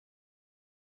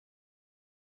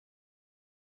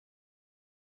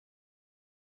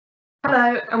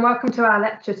Hello and welcome to our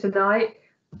lecture tonight.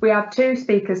 We have two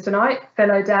speakers tonight,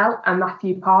 Phill and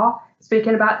Matheu Parr,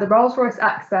 speaking about the Rolls-Royce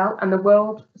ACCEL and the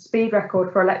world speed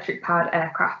record for electric-powered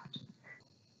aircraft.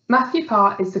 Matheu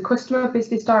Parr is the Customer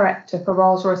Business Director for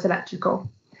Rolls-Royce Electrical.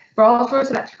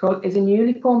 Rolls-Royce Electrical is a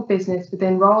newly formed business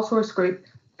within Rolls-Royce Group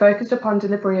focused upon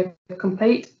delivery of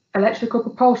complete electrical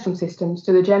propulsion systems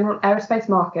to the general aerospace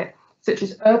market, such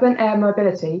as urban air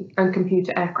mobility and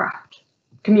commuter aircraft.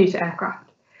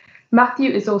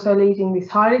 Matheu is also leading this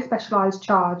highly specialised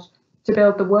charge to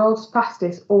build the world's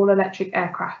fastest all-electric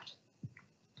aircraft.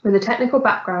 With a technical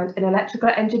background in electrical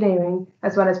engineering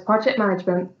as well as project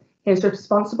management, he is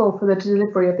responsible for the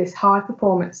delivery of this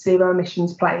high-performance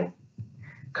zero-emissions plane.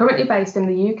 Currently based in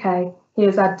the UK, he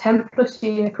has had a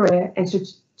 10-plus-year career in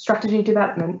strategy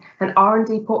development and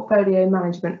R&D portfolio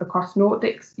management across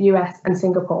Nordics, US and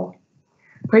Singapore.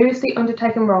 Previously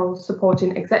undertaken roles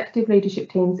supporting executive leadership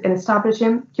teams in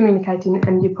establishing, communicating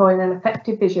and deploying an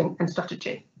effective vision and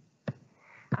strategy.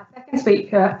 Our second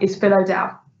speaker is Phill.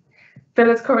 Phill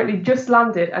has currently just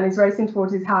landed and is racing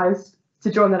towards his house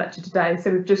to join the lecture today, so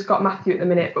we've just got Matheu at the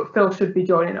minute, but Phill should be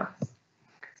joining us.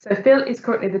 So Phill is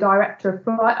currently the Director of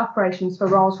Flight Operations for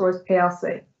Rolls-Royce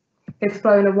plc. He's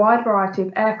flown a wide variety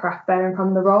of aircraft varying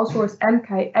from the Rolls-Royce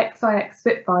Mk XIX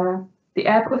Spitfire, the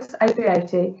Airbus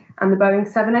A380 and the Boeing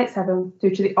 787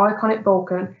 through to the iconic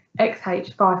Vulcan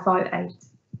XH558.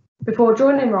 Before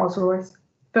joining Rolls-Royce,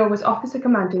 Phill was officer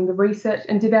commanding the research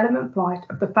and development flight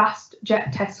of the Fast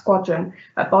Jet Test Squadron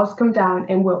at Boscombe Down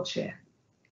in Wiltshire.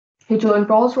 He joined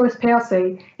Rolls-Royce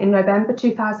plc in November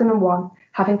 2001,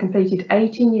 having completed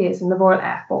 18 years in the Royal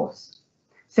Air Force.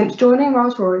 Since joining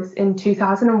Rolls-Royce in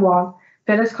 2001,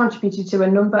 Phill has contributed to a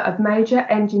number of major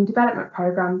engine development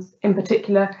programmes, in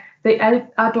particular the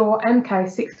Adore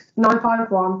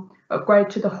Mk951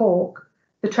 upgrade to the Hawk,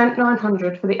 the Trent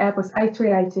 900 for the Airbus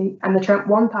A380 and the Trent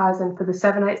 1000 for the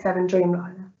 787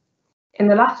 Dreamliner. In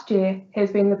the last year, he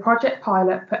has been the project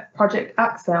pilot for Project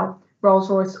ACCEL,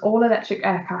 Rolls-Royce all-electric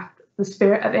aircraft, the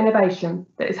spirit of innovation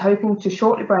that is hoping to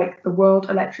shortly break the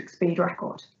world electric speed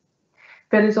record.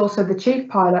 Phill is also the chief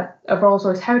pilot of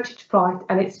Rolls-Royce Heritage Flight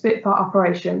and its Spitfire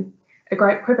operation, a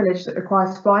great privilege that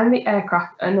requires flying the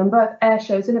aircraft at a number of air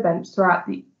shows and events throughout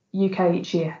the UK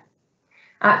each year.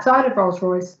 Outside of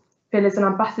Rolls-Royce, Phill is an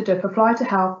ambassador for Fly to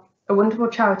Health, a wonderful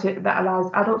charity that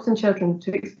allows adults and children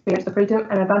to experience the freedom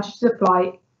and advantages of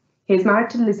flight. He is married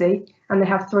to Lizzie and they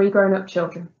have 3 grown-up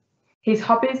children. His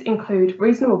hobbies include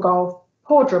reasonable golf,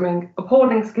 poor drumming,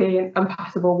 appalling skiing and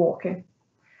passable walking.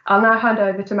 I'll now hand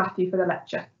over to Matheu for the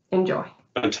lecture. Enjoy.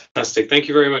 Fantastic. Thank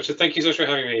you very much. And thank you so much for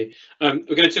having me.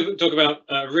 We're going to talk about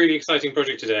a really exciting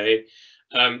project today.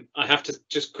 I have to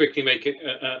just quickly make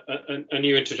a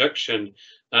new introduction.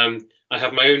 I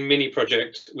have my own mini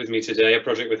project with me today, a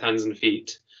project with hands and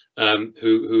feet,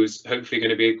 who's hopefully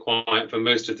going to be quiet for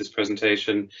most of this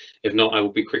presentation. If not, I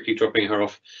will be quickly dropping her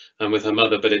off with her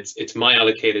mother, but it's my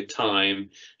allocated time,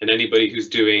 and anybody who's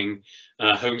doing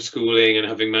homeschooling and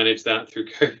having managed that through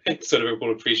COVID sort of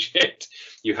will appreciate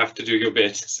you have to do your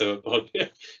bit. So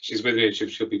she's with me and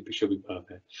she'll be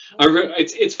perfect.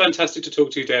 It's fantastic to talk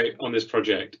to you today on this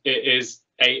project. It is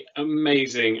an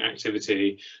amazing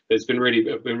activity that's been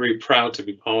really proud to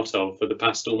be part of for the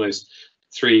past almost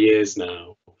 3 years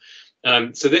now.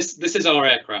 So this is our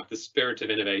aircraft, the spirit of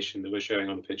innovation that we're showing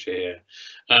on the picture here.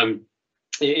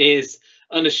 It is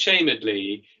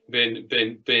unashamedly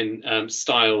been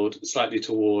styled slightly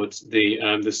towards the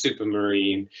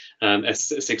Supermarine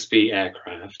S6B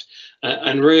aircraft,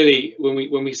 and really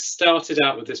when we started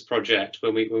out with this project,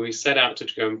 when we set out to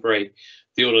go and break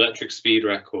the all-electric speed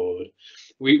record,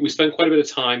 we spent quite a bit of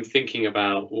time thinking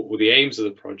about what were the aims of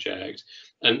the project,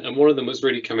 and one of them was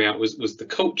really coming out was the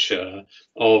culture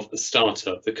of a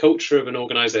startup, the culture of an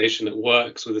organization that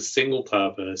works with a single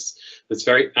purpose, that's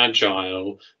very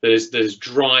agile, that is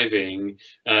driving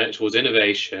towards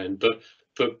innovation, but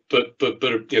you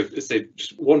know, it's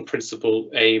just one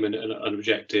principal aim and an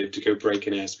objective to go break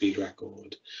an airspeed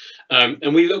record.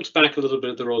 And we looked back a little bit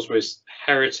at the Rolls-Royce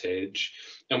heritage,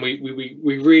 and we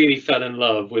really fell in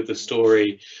love with the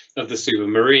story of the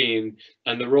Supermarine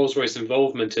and the Rolls-Royce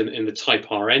involvement in the Type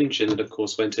R engine that, of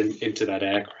course, went into that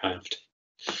aircraft.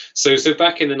 So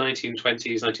back in the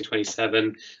 1920s,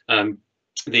 1927,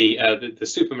 the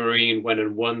Supermarine went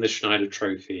and won the Schneider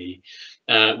Trophy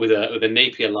with a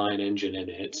Napier line engine in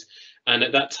it. And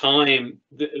at that time,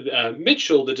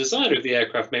 Mitchell, the designer of the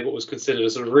aircraft, made what was considered a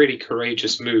sort of really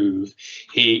courageous move.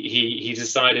 He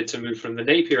decided to move from the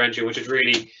Napier engine, which had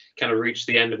really kind of reached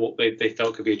the end of what they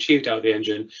felt could be achieved out of the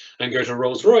engine, and go to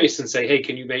Rolls-Royce and say, hey,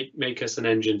 can you make us an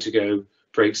engine to go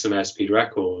break some airspeed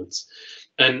records?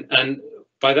 And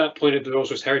by that point of the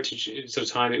Rolls-Royce heritage sort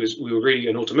of time, we were really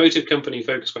an automotive company,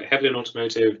 focused quite heavily on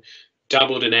automotive,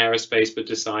 dabbled in aerospace, but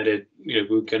decided, we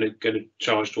were going to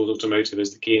charge towards automotive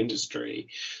as the key industry.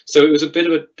 So it was a bit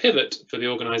of a pivot for the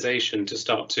organisation to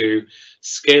start to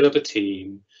scale up a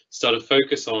team, start to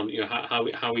focus on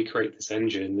how we create this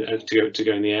engine to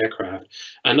go in the aircraft,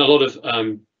 and a lot of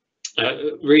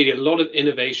really a lot of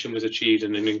innovation was achieved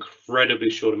in an incredibly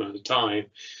short amount of time,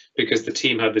 because the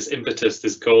team had this impetus,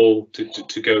 this goal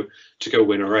to go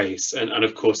win a race, and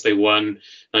of course they won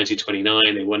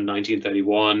 1929, they won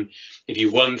 1931. If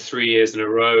you won 3 years in a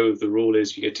row, the rule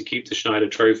is you get to keep the Schneider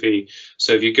Trophy.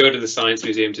 So if you go to the Science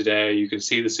Museum today, you can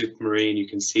see the Supermarine, you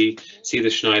can see the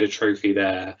Schneider Trophy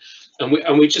there, and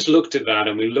we just looked at that,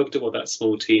 and we looked at what that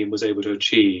small team was able to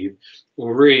achieve.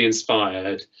 We're really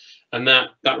inspired. And that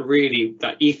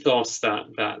ethos,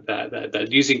 that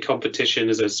using competition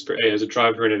as a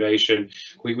driver for innovation,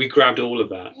 we grabbed all of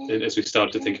that as we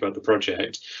started to think about the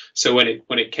project. So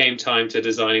when it came time to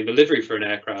designing the livery for an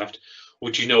aircraft,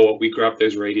 well, do you know what? We grabbed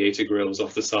those radiator grills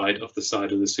off the side of the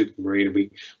Supermarine, and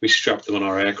we strapped them on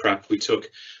our aircraft. We took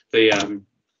the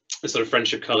sort of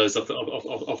friendship colours off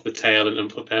the tail and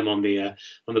put them on the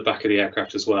back of the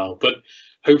aircraft as well. But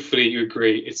hopefully you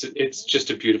agree, it's just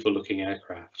a beautiful looking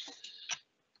aircraft.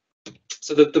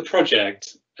 So the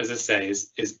project, as I say,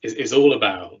 is all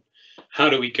about how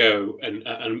do we go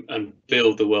and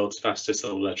build the world's fastest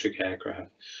all-electric aircraft.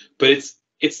 But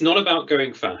it's not about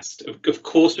going fast. Of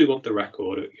course, we want the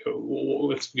record.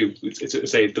 It's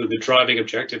the driving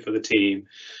objective for the team.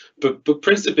 But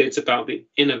principally, it's about the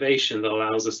innovation that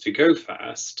allows us to go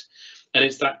fast, and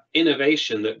it's that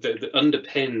innovation that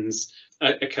underpins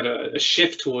a kind of a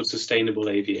shift towards sustainable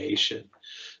aviation.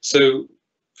 So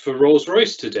for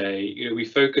Rolls-Royce today, we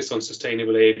focus on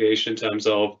sustainable aviation in terms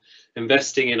of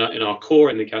investing in our core,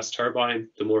 in the gas turbine.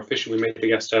 The more efficient we make the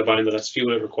gas turbine, the less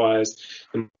fuel it requires,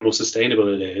 the more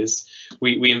sustainable it is.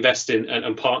 We invest in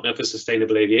and partner for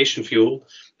sustainable aviation fuel,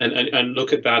 and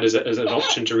look at that as an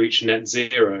option to reach net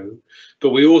zero.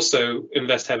 But we also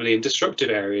invest heavily in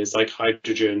disruptive areas like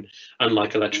hydrogen and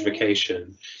like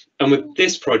electrification. And with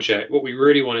this project, what we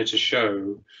really wanted to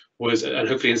show was, and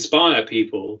hopefully inspire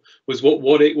people, was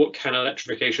what can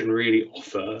electrification really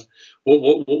offer,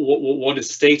 what is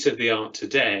state of the art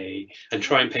today, and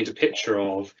try and paint a picture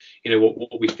of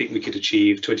what we think we could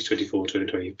achieve 2024,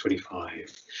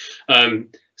 2025.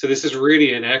 So this is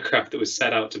really an aircraft that was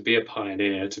set out to be a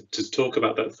pioneer, to talk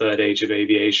about that third age of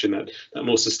aviation, that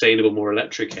more sustainable, more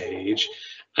electric age,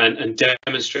 and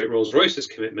demonstrate Rolls-Royce's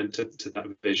commitment to that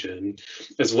vision,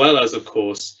 as well as, of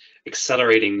course,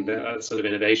 accelerating the sort of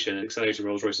innovation, accelerating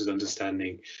Rolls-Royce's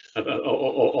understanding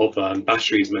of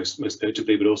batteries, most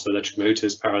notably, but also electric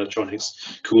motors, power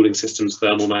electronics, cooling systems,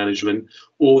 thermal management,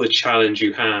 all the challenge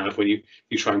you have when you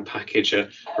try and package a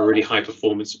really high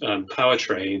performance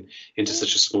powertrain into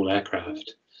such a small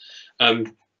aircraft.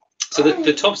 So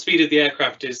the top speed of the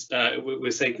aircraft is,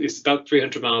 we're saying, it's about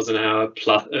 300 miles an hour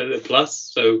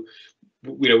plus. So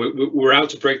we're out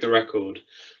to break the record.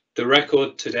 The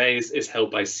record today is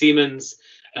held by Siemens.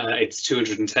 It's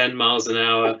 210 miles an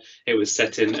hour. It was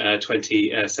set in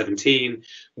 2017.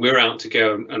 We're out to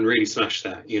go and really smash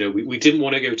that. We didn't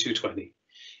want to go 220.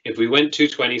 If we went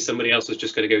 220, somebody else was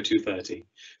just going to go 230.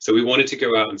 So we wanted to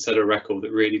go out and set a record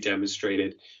that really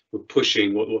demonstrated we're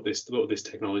pushing what this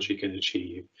technology can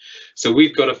achieve. So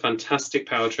we've got a fantastic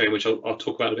powertrain, which I'll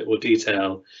talk about in a bit more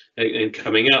detail in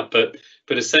coming up. But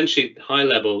essentially, high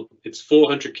level, it's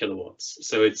 400 kilowatts.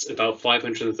 So it's about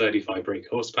 535 brake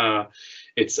horsepower.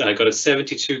 It's got a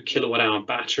 72 kilowatt hour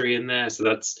battery in there. So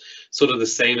that's sort of the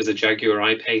same as a Jaguar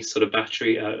I-Pace sort of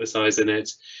battery size in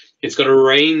it. It's got a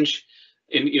range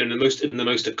in the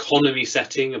most economy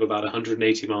setting of about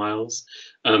 180 miles.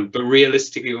 But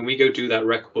realistically, when we go do that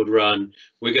record run,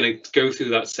 we're going to go through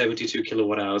that 72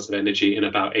 kilowatt hours of energy in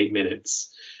about 8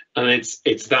 minutes. And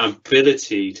it's that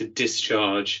ability to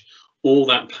discharge all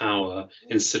that power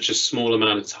in such a small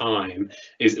amount of time,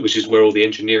 which is where all the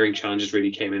engineering challenges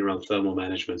really came in around thermal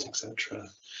management, etc.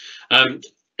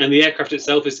 And the aircraft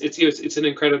itself it's an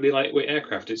incredibly lightweight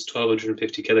aircraft. It's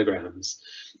 1,250 kilograms.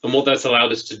 And what that's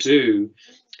allowed us to do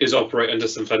is operate under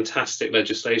some fantastic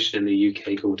legislation in the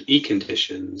UK called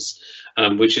E-conditions,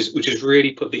 which has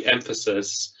really put the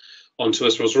emphasis onto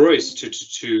us Rolls-Royce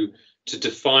to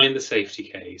define the safety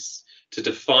case, to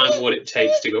define what it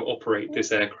takes to go operate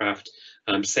this aircraft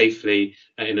safely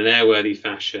in an airworthy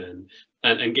fashion,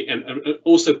 and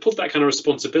also put that kind of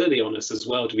responsibility on us as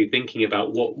well to be thinking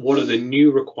about what are the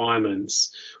new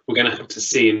requirements we're going to have to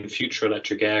see in future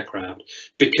electric aircraft,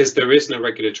 because there is no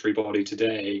regulatory body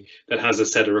today that has a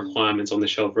set of requirements on the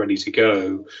shelf ready to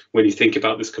go when you think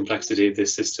about this complexity of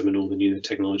this system and all the new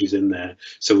technologies in there.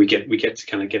 So we get to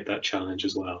kind of get that challenge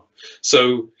as well.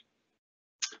 So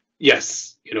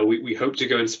yes, you know, we hope to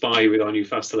go inspire you with our new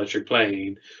fast electric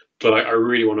plane, but I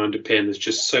really want to underpin there's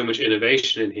just so much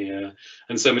innovation in here,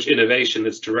 and so much innovation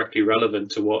that's directly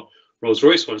relevant to what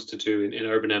Rolls-Royce wants to do in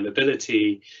urban air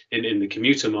mobility, in the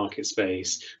commuter market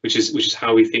space, which is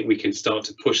how we think we can start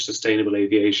to push sustainable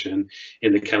aviation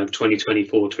in the kind of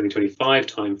 2024, 2025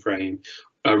 timeframe,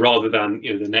 rather than,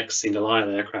 you know, the next single aisle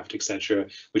aircraft, etc.,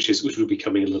 which will be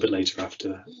coming a little bit later after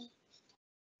that.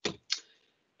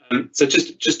 So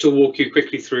just to walk you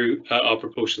quickly through our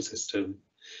propulsion system.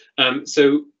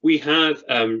 So we have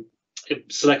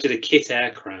selected a kit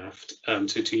aircraft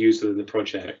to use within the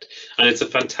project, and it's a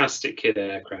fantastic kit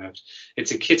aircraft.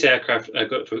 It's a kit aircraft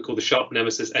called the Sharp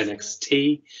Nemesis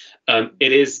NXT.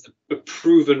 It is a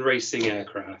proven racing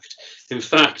aircraft. In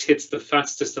fact, it's the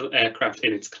fastest aircraft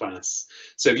in its class.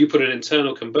 So if you put an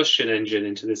internal combustion engine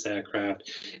into this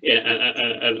aircraft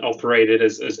and operate it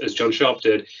as John Sharp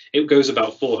did, it goes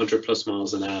about 400 plus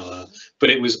miles an hour. But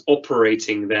it was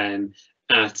operating then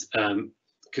at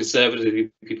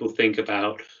conservatively, people think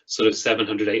about sort of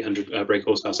 700, 800 brake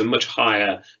horsepower, so much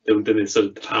higher than the sort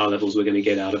of power levels we're going to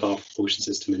get out of our propulsion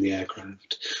system in the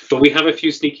aircraft. But we have a few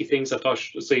sneaky things up our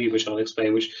sleeve, which I'll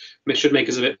explain, which should make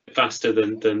us a bit faster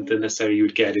than necessarily you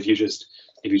would get if you just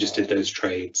did those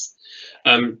trades.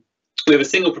 We have a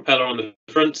single propeller on the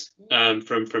front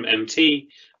from MT,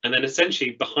 and then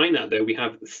essentially behind that, though, we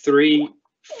have 3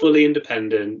 fully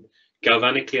independent,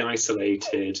 galvanically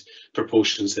isolated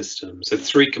propulsion systems. So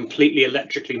 3 completely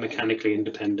electrically, mechanically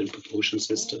independent propulsion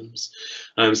systems.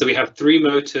 So we have 3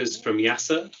 motors from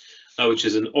YASA, which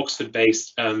is an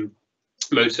Oxford-based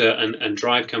motor and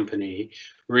drive company,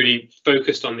 really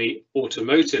focused on the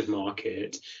automotive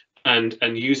market, and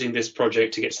using this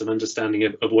project to get some understanding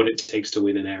of what it takes to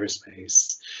win in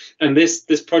aerospace. And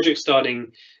this project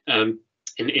starting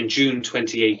in June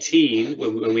 2018,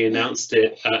 when we announced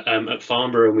it at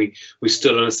Farnborough, and we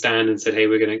stood on a stand and said, hey,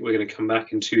 we're gonna come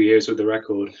back in 2 years with the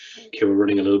record. Okay, we're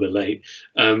running a little bit late,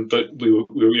 but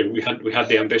we had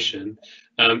the ambition.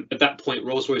 At that point,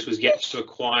 Rolls-Royce was yet to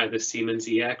acquire the Siemens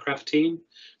aircraft team.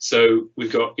 So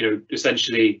we've got, you know,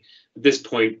 essentially at this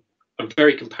point, a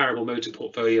very comparable motor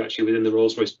portfolio actually within the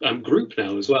Rolls-Royce group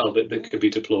now as well that could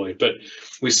be deployed. But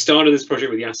we started this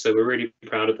project with YASA. We're really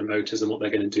proud of the motors and what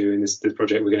they're going to do in this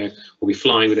project. We'll be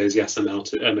flying with those YASA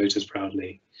motors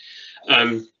proudly.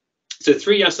 So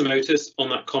 3 YASA motors on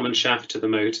that common shaft to the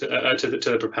motor to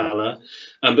the propeller,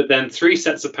 but then 3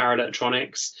 sets of power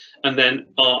electronics, and then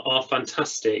our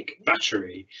fantastic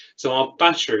battery. So our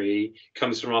battery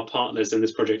comes from our partners in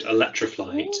this project,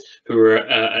 Electriflight, who are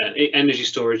an energy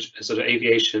storage sort of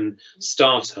aviation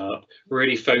startup,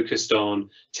 really focused on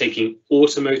taking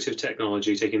automotive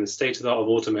technology, taking the state of the art of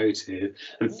automotive,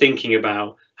 and thinking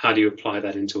about how do you apply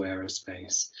that into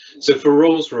aerospace. So for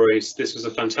Rolls-Royce, this was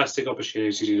a fantastic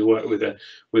opportunity to work with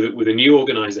a new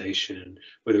organisation,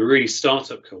 with a really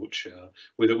startup culture,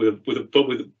 with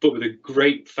a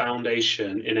great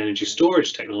foundation in energy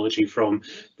storage technology from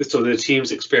the sort of the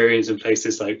team's experience in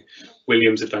places like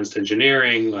Williams Advanced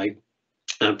Engineering, like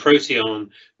Proteon,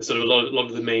 sort of a lot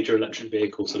of the major electric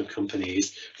vehicle sort of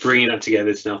companies, bringing that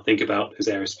together to now think about those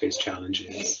aerospace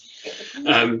challenges.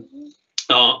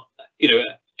 You know,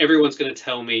 everyone's going to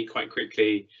tell me quite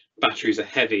quickly batteries are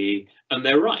heavy, and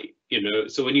they're right. You know,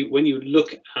 so when you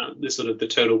look at the sort of the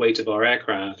total weight of our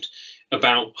aircraft,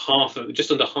 about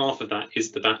just under half of that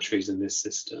is the batteries in this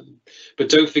system. But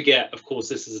don't forget, of course,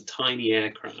 this is a tiny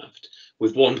aircraft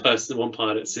with one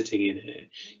pilot sitting in it.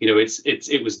 You know,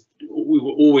 we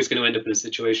were always going to end up in a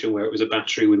situation where it was a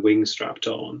battery with wings strapped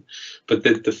on. But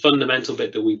the fundamental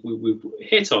bit that we've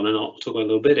hit on, and I'll talk about a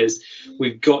little bit, is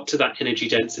we've got to that energy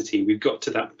density, we've got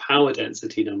to that power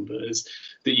density numbers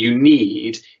that you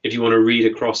need if you want to read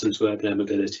across into urban air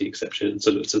mobility, exception,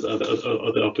 so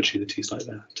other opportunities like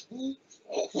that.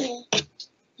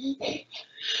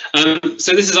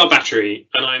 So this is our battery,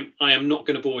 and I am not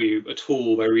going to bore you at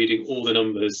all by reading all the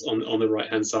numbers on the right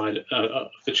hand side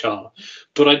of the chart,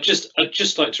 but I'd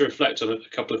just like to reflect on a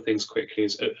couple of things quickly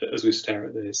as we stare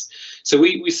at this. So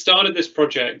we started this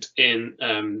project in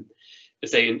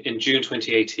June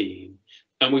 2018.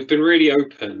 And we've been really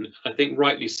open, I think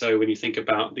rightly so, when you think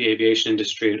about the aviation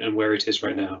industry and where it is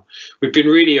right now. We've been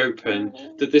really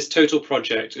open that this total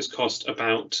project has cost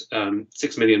about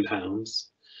 £6 million.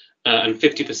 and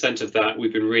 50% of that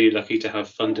we've been really lucky to have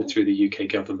funded through the UK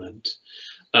government.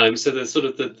 So the sort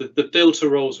of the bill to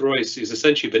Rolls-Royce has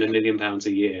essentially been £1 million a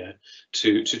year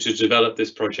to develop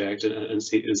this project and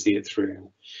see it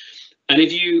through. And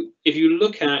if you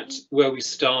look at where we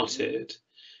started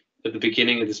at the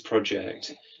beginning of this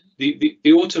project, the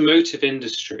automotive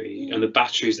industry and the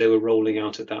batteries they were rolling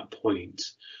out at that point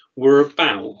were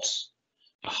about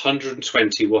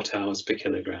 120 watt-hours per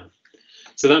kilogram.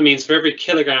 So that means for every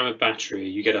kilogram of battery,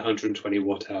 you get 120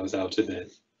 watt-hours out of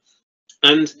it.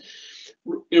 And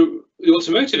the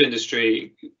automotive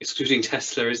industry, excluding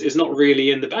Tesla, is not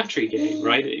really in the battery game,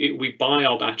 right? We buy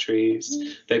our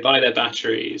batteries, they buy their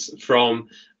batteries from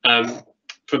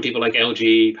people like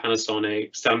LG,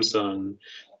 Panasonic, Samsung,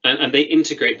 and they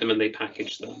integrate them and they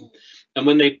package them. And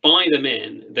when they buy them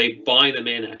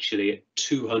in actually at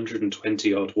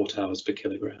 220 odd watt-hours per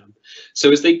kilogram.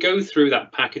 So as they go through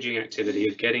that packaging activity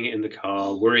of getting it in the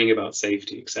car, worrying about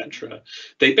safety, etc.,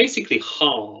 they basically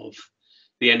halve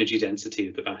the energy density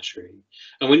of the battery.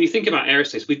 And when you think about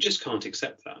aerospace, we just can't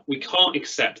accept that. We can't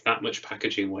accept that much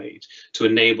packaging weight to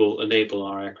enable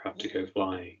our aircraft to go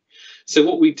flying. So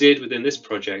what we did within this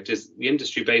project is the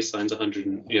industry baseline's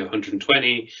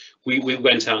 120. We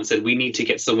went out and said we need to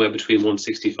get somewhere between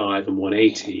 165 and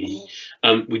 180.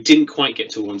 We didn't quite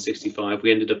get to 165.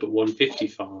 We ended up at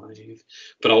 155.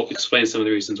 But I'll explain some of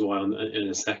the reasons why in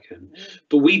a second.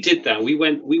 But we did that. We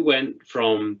went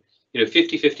from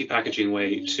 50-50 packaging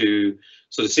weight to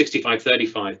sort of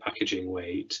 65-35 packaging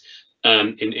weight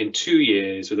in 2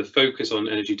 years with a focus on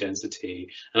energy density.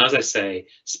 And as I say,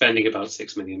 spending about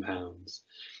 £6 million.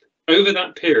 Over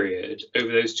that period,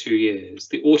 over those 2 years,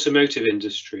 the automotive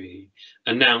industry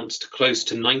announced close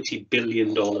to $90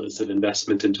 billion of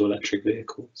investment into electric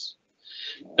vehicles.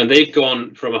 And they've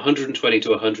gone from 120 to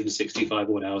 165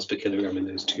 watt-hours per kilogram in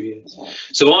those 2 years.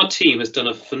 So our team has done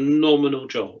a phenomenal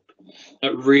job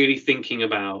at really thinking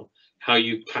about how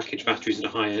you package batteries in a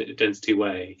high density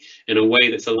way, in a way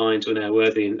that's aligned to an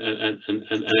airworthy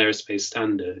and aerospace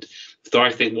standard. So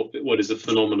I think what is a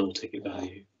phenomenal ticket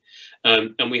value.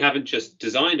 And we haven't just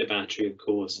designed a battery, of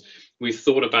course. We've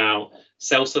thought about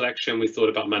cell selection. We've thought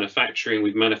about manufacturing.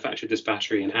 We've manufactured this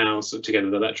battery in house together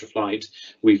with Electroflight.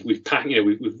 We've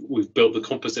built the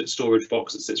composite storage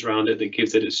box that sits around it that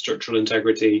gives it its structural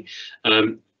integrity.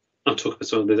 I'll talk about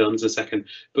some of the others in a second,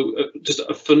 but just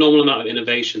a phenomenal amount of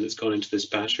innovation that's gone into this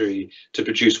battery to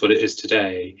produce what it is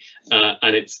today.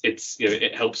 And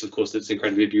it helps, of course, that it's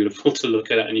incredibly beautiful to look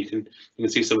at it, and you can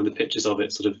see some of the pictures of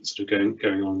it sort of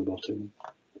going on the bottom.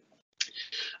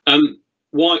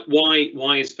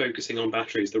 Why is focusing on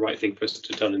batteries the right thing for us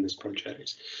to have done in this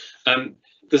project?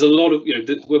 There's a lot of,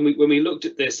 when we looked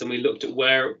at this and we looked at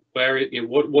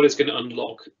what is going to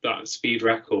unlock that speed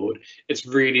record, it's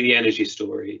really the energy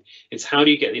story. It's how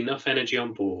do you get enough energy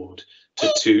on board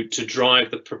to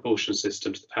drive the propulsion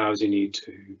system to the powers you need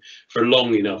to for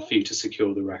long enough for you to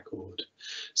secure the record.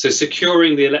 So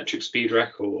securing the electric speed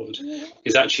record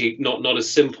is actually not as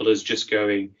simple as just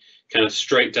going kind of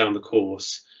straight down the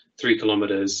course, 3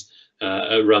 kilometers,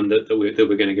 a run that we're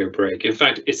going to go break. In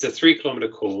fact, it's a 3 kilometer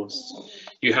course.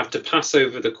 You have to pass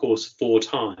over the course 4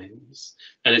 times,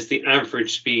 and it's the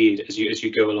average speed as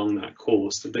you go along that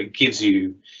course that gives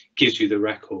you the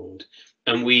record.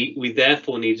 And we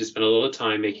therefore need to spend a lot of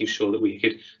time making sure that we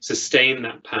could sustain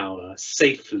that power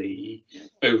safely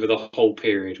over the whole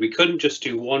period. We couldn't just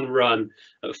do one run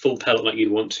at full pelt like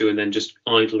you'd want to and then just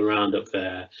idle around up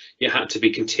there. It had to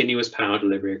be continuous power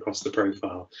delivery across the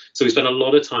profile. So we spent a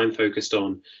lot of time focused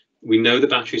on, we know the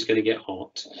battery's going to get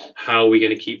hot. How are we going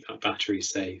to keep that battery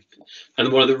safe?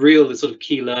 And one of the sort of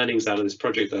key learnings out of this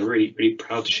project that I'm really, really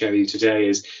proud to share with you today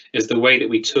is the way that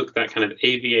we took that kind of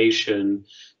aviation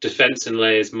defense and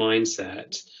layers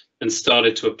mindset and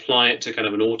started to apply it to kind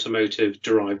of an automotive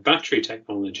derived battery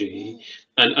technology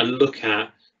and look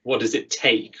at what does it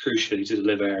take crucially to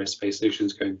deliver aerospace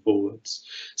solutions going forwards.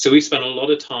 So we spent a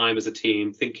lot of time as a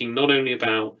team thinking not only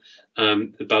about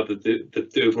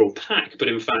the overall pack, but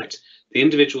in fact the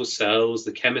individual cells,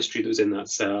 the chemistry that was in that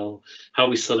cell, how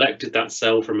we selected that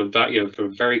cell from a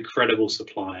very credible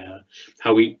supplier,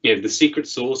 how we the secret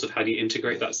sauce of how do you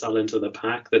integrate that cell into the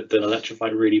pack that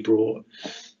Electroflight really brought.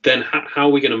 Then how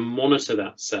are we going to monitor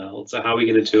that cell? So how are we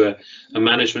going to do a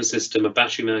management system, a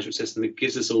battery management system that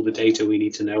gives us all the data we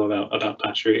need to know about the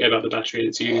battery and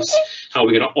its use? How are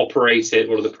we going to operate it?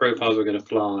 What are the profiles we're going to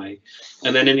fly?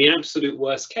 And then in the absolute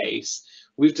worst case,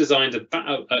 we've designed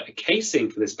a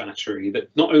casing for this battery that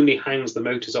not only hangs the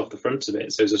motors off the front of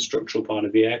it, so it's a structural part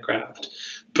of the aircraft,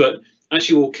 but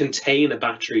actually will contain a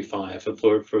battery fire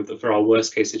for our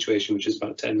worst case situation, which is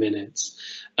about 10 minutes.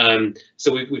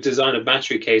 So we've designed a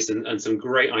battery case and some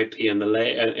great IP in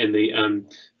the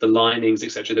linings,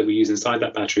 etc., that we use inside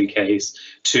that battery case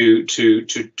to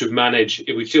manage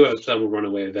if we do have a thermal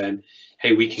runaway event.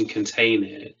 Hey, we can contain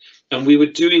it. And we were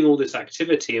doing all this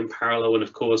activity in parallel, and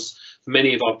of course,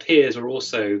 many of our peers are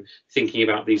also thinking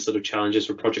about these sort of challenges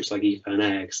for projects like EFA and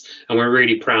eggs. And we're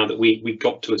really proud that we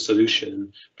got to a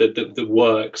solution that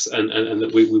works and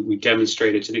that we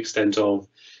demonstrated to the extent of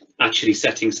actually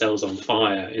setting cells on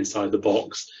fire inside the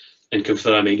box and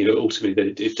confirming, you know, ultimately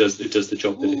that it does the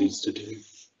job that it needs to do.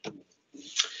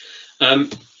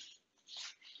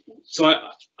 So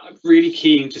I'm really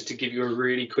keen just to give you a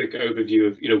really quick overview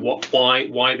of, you know,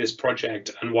 why this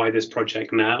project and why this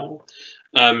project now.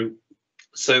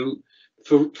 So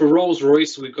for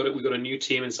Rolls-Royce, we've got a new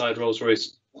team inside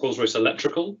Rolls-Royce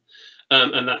Electrical,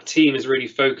 and that team is really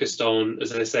focused on,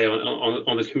 as I say,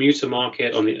 on the commuter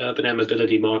market, on the urban air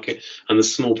mobility market, and the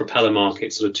small propeller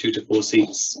market, sort of 2 to 4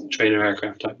 seats trainer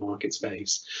aircraft type market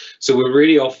space. So we're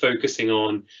really all focusing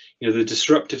on, you know, the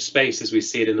disruptive space as we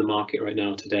see it in the market right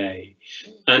now today,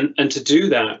 and to do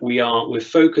that, we're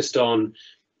focused on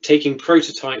taking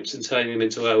prototypes and turning them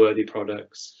into airworthy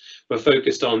products. We're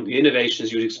focused on the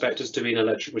innovations you'd expect us to be in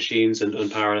electric machines and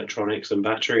power electronics and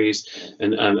batteries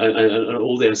and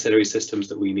all the ancillary systems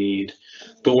that we need.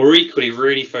 But we're equally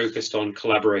really focused on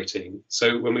collaborating.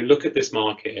 So when we look at this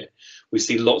market, we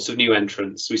see lots of new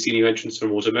entrants. We see new entrants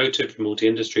from automotive, from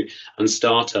multi-industry and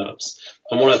startups.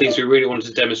 And one of the things we really wanted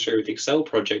to demonstrate with the ACCEL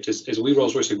project is we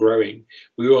Rolls-Royce are growing.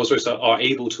 We Rolls-Royce are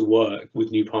able to work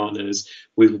with new partners,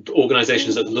 with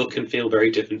organizations that look and feel very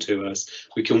different to us.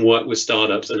 We can work with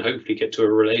startups and hopefully get to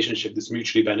a relationship that's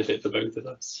mutually benefit for both of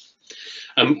us.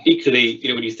 Equally, you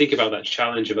know, when you think about that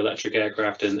challenge of electric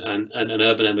aircraft and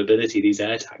urban air mobility, these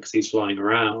air taxis flying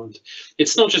around,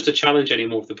 it's not just a challenge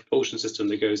anymore for the propulsion system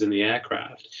that goes in the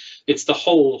aircraft. It's the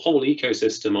whole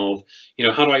ecosystem of, you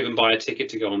know, how do I even buy a ticket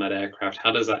to go on that aircraft?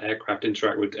 How does that aircraft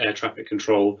interact with air traffic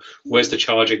control? Where's the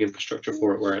charging infrastructure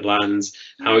for it where it lands?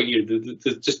 How you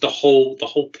just the whole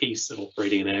piece of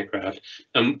operating an aircraft,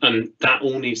 and that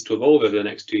all needs to evolve over the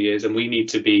next 2 years, and we need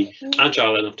to be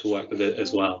agile enough to work with it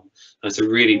as well. And so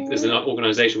really, as an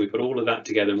organisation, we put all of that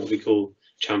together in what we call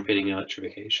championing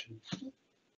electrification.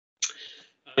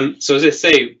 So as I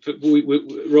say,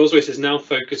 Rolls-Royce is now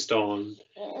focused on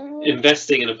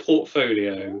investing in a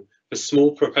portfolio for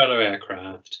small propeller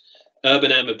aircraft,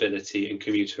 urban air mobility and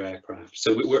commuter aircraft.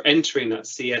 So we're entering that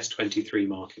CS23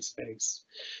 market space.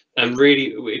 And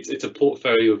really, it's a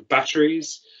portfolio of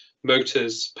batteries,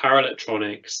 motors, power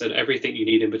electronics, and everything you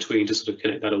need in between to sort of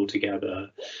connect that all together.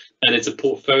 And it's a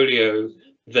portfolio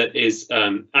that is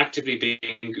actively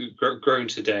being grown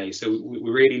today. So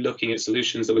we're really looking at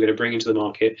solutions that we're going to bring into the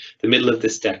market the middle of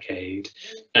this decade.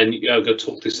 And I'm going to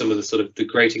talk through some of the sort of the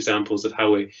great examples of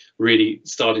how we're really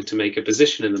starting to make a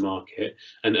position in the market.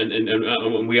 And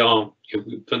we are, you know,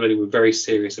 fundamentally, we're very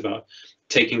serious about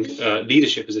taking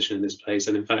leadership position in this place.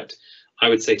 And in fact, I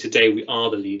would say today we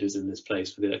are the leaders in this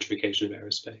place for the electrification of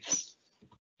aerospace.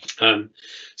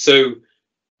 So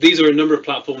these are a number of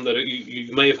platforms that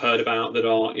you may have heard about that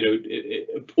are, you know,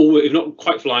 if not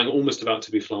quite flying, almost about to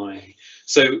be flying.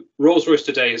 So Rolls-Royce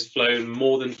today has flown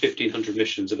more than 1,500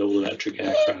 missions of all-electric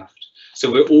aircraft. So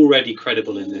we're already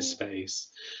credible in this space,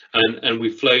 and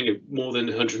we've flown more than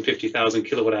 150,000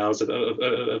 kilowatt hours of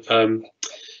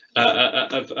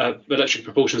electric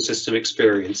propulsion system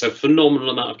experience. A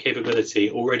phenomenal amount of capability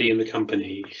already in the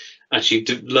company, actually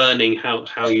learning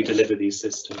how you deliver these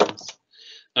systems.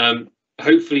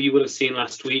 Hopefully you will have seen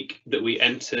last week that we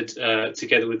entered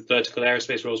together with Vertical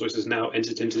Aerospace. Rolls-Royce has now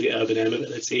entered into the urban air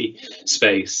mobility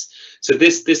space. So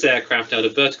this aircraft out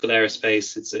of Vertical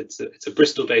Aerospace, it's a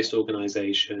Bristol-based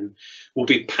organisation, will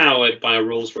be powered by a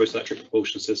Rolls-Royce electric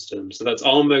propulsion system. So that's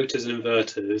our motors and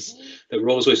inverters that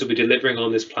Rolls-Royce will be delivering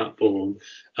on this platform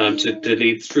to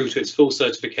lead through to its full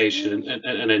certification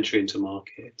and entry into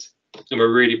market. And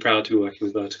we're really proud to be working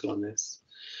with Vertical on this.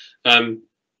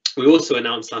 We also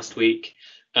announced last week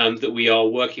that we are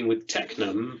working with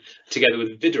Tecnam together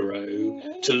with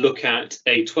Widerøe to look at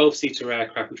a 12-seater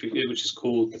aircraft, which is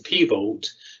called the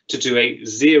P-Volt, to do a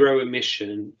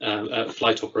zero-emission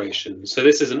flight operation. So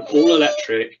this is an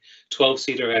all-electric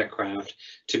 12-seater aircraft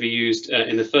to be used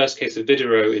in the first case of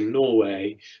Widerøe in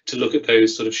Norway to look at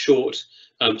those sort of short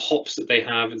hops that they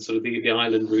have and sort of the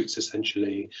island routes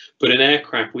essentially. But an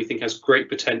aircraft we think has great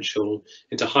potential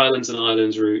into highlands and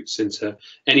islands routes, into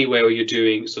anywhere where you're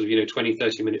doing sort of, you know,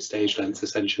 20-30 minute stage lengths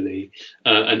essentially,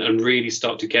 and really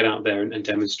start to get out there and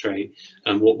demonstrate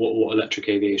what electric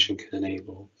aviation can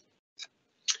enable.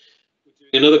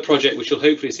 another project which you'll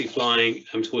hopefully see flying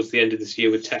towards the end of this year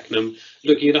with Technam,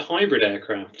 looking at a hybrid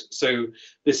aircraft. So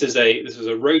this is a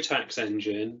Rotax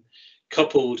engine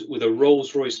coupled with a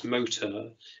Rolls-Royce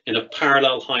motor in a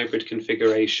parallel hybrid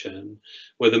configuration,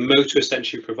 where the motor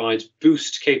essentially provides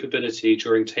boost capability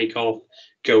during takeoff,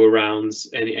 go-arounds,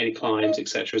 any climbs,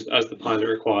 etc., as the pilot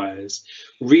requires,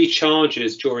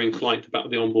 recharges during flight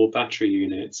the onboard battery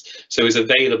units, so is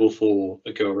available for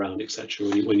a go-around, etc.,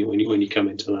 when you come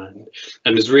into land,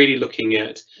 and is really looking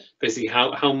at basically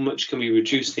how much can we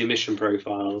reduce the emission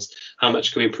profiles, how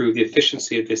much can we improve the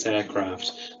efficiency of this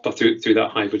aircraft, but through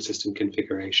that hybrid system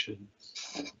configuration.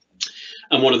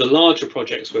 And one of the larger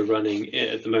projects we're running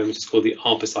at the moment is called the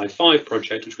RAeS I-5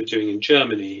 project, which we're doing in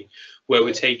Germany, where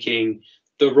we're taking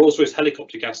the Rolls-Royce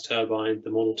helicopter gas turbine,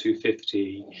 the Model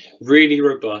 250, really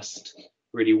robust,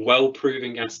 really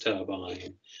well-proven gas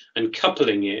turbine, and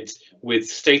coupling it with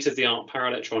state-of-the-art power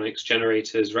electronics,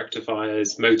 generators,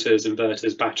 rectifiers, motors,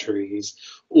 inverters, batteries,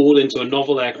 all into a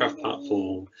novel aircraft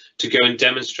platform to go and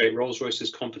demonstrate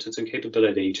Rolls-Royce's competence and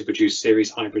capability to produce series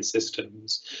hybrid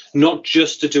systems, not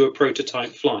just to do a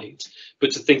prototype flight,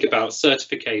 but to think about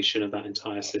certification of that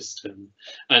entire system,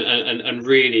 and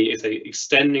really is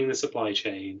extending the supply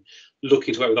chain,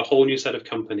 looking to work with a whole new set of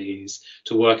companies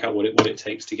to work out what it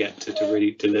takes to get to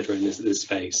really deliver in this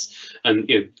space, and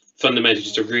fundamentally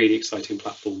just a really exciting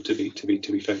platform to be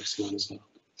focusing on as well.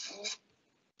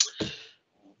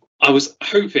 I was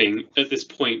hoping at this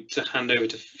point to hand over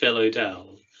to Phill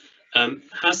O'Dell.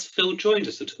 Has Phill joined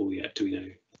us at all yet? Do we know?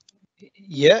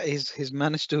 Yeah, he's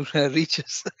managed to reach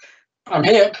us. I'm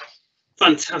here.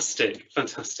 Fantastic,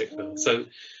 Phill. So,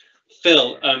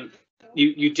 Phill,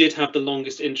 you did have the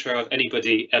longest intro of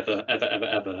anybody ever.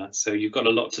 So you've got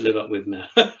a lot to live up with now.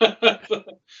 If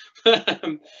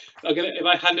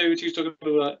I hand over to you to talk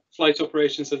about flight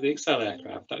operations of the ACCEL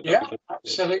aircraft. Yeah,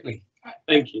 absolutely.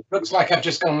 Thank you. Looks like I've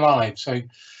just gone live. So,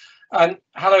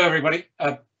 hello everybody.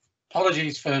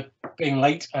 Apologies for being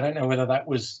late. I don't know whether that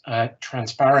was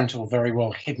transparent or very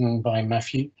well hidden by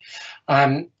Matheu.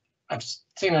 I've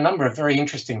seen a number of very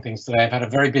interesting things today. I've had a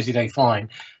very busy day flying.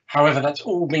 However, that's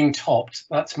all been topped.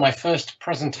 That's my first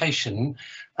presentation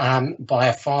by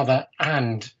a father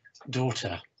and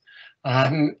daughter.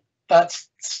 That's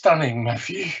stunning,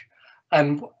 Matheu.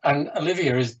 And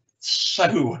Olivia is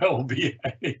so well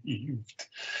behaved.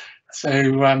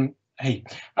 So, hey,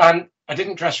 I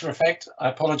didn't dress for effect. I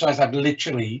apologise. I've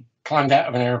literally climbed out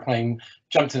of an aeroplane,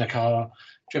 jumped in a car,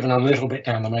 driven a little bit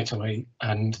down the motorway,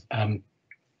 and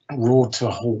roared to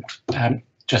a halt.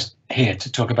 Just here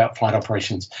to talk about flight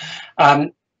operations.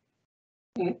 No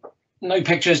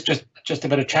pictures, just a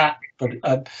bit of chat, but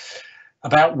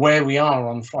about where we are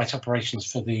on flight operations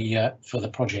for the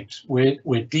project.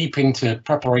 We're deep into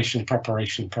preparation.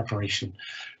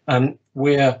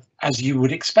 We're, as you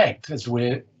would expect, as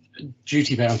we're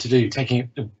duty bound to do, taking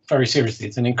it very seriously.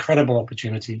 It's an incredible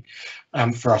opportunity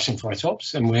for us in flight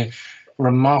ops, and we're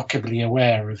remarkably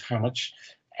aware of how much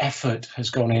effort has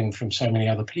gone in from so many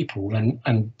other people,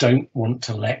 and don't want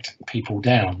to let people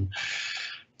down.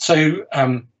 So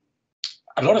a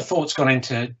lot of thought's gone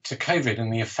into COVID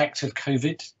and the effect of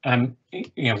COVID.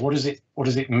 What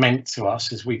has it meant to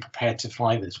us as we prepare to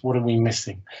fly this? What are we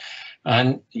missing?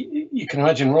 And you can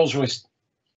imagine Rolls-Royce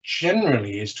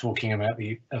generally is talking about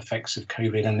the effects of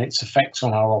COVID and its effects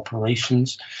on our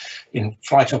operations, in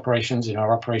flight operations, in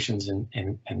our operations in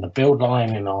the build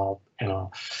line, in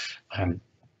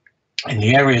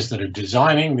the areas that are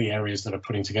designing, the areas that are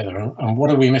putting together, and what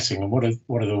are we missing, and what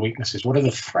are the weaknesses, what are the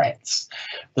threats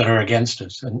that are against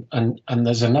us, and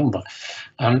there's a number.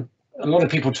 A lot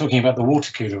of people talking about the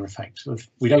water cooler effect.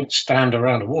 We don't stand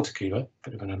around a water cooler,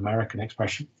 bit of an American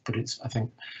expression, but I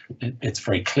think it's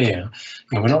very clear.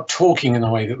 We're not talking in the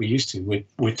way that we used to.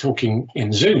 We're talking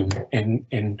in Zoom, in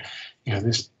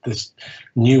this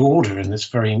new order and this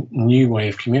very new way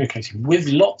of communicating with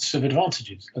lots of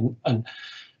advantages. And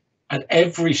at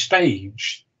every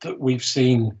stage that we've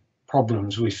seen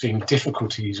problems, we've seen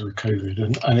difficulties with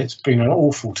COVID, and it's been an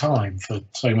awful time for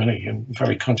so many, and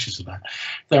very conscious of that.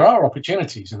 There are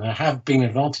opportunities and there have been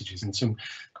advantages and some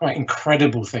quite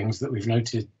incredible things that we've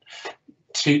noted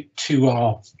to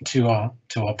our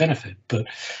benefit. But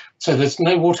so there's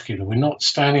no water cooler. We're not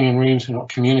standing in rooms. We're not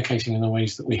communicating in the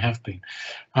ways that we have been.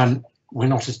 We're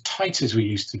not as tight as we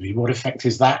used to be. What effect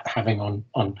is that having on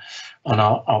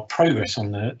our progress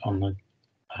on the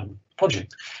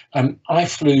project? I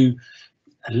flew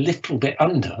a little bit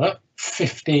under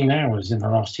 15 hours in the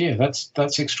last year.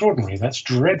 That's extraordinary. That's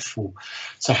dreadful.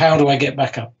 So how do I get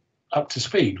back up to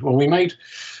speed? Well, we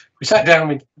sat down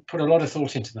and we put a lot of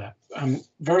thought into that.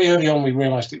 Very early on, we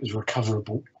realised it was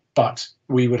recoverable. but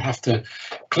we would have to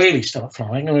clearly start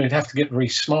flying, and we'd have to get very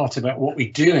smart about what we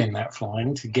do in that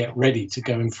flying to get ready to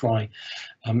go and fly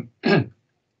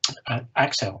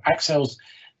ACCEL. ACCEL's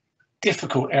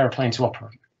difficult aeroplane to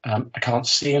operate. I can't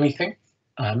see anything.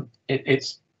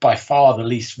 It's by far the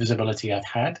least visibility I've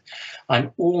had.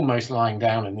 I'm almost lying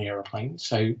down in the aeroplane,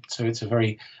 so it's a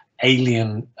very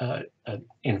alien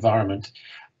environment.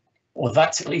 Or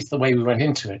that's at least the way we went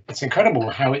into it. It's incredible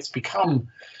how it's become,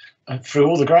 through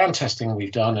all the ground testing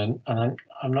we've done, and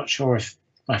I'm not sure if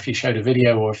Matheu showed a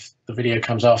video or if the video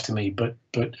comes after me, but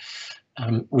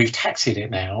we've taxied it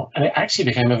now, and it actually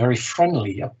became a very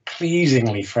friendly, a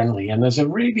pleasingly friendly, and there's a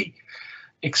really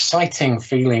exciting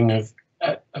feeling of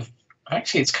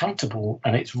actually it's comfortable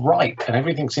and it's right and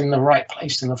everything's in the right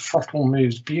place and the throttle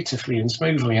moves beautifully and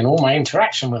smoothly and all my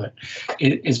interaction with it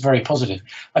is very positive.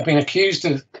 I've been accused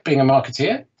of being a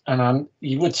marketeer, and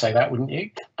you would say that, wouldn't you?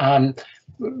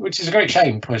 Which is a great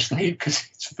shame personally, because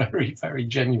it's very, very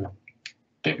genuine.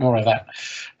 Bit more of that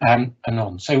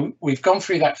anon. So we've gone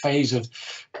through that phase of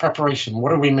preparation.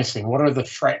 What are we missing? What are the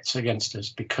threats against us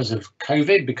because of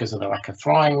COVID, because of the lack of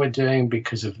flying we're doing,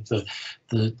 because of the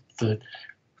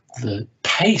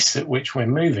pace at which we're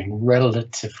moving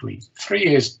relatively. 3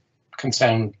 years can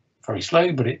sound very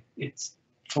slow, but it's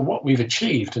for what we've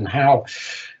achieved and how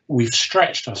we've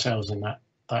stretched ourselves in that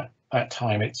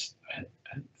time. It's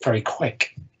very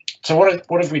quick. So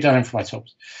what have we done in flight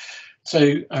ops?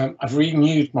 So I've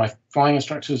renewed my flying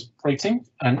instructor's rating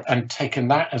and taken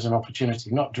that as an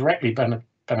opportunity, not directly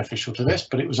beneficial to this,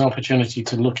 but it was an opportunity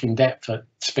to look in depth at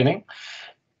spinning,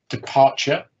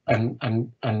 departure,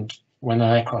 and when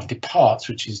an aircraft departs,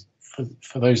 which is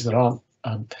for those that aren't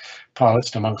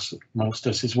pilots amongst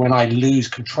us, is when I lose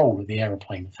control of the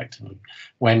aeroplane effectively,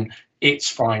 when it's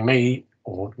flying me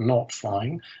or not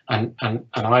flying, and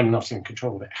I'm not in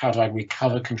control of it. How do I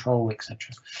recover control,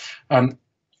 etc.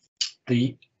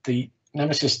 The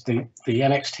Nemesis, the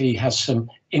NXT, has some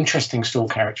interesting stall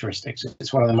characteristics.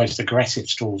 It's one of the most aggressive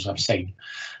stalls I've seen,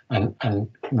 and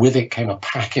with it came a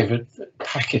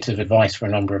packet of advice for a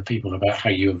number of people about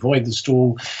how you avoid the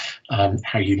stall,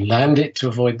 how you land it to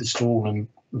avoid the stall, and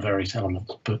various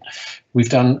elements. But we've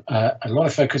done a lot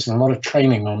of focus and a lot of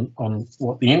training on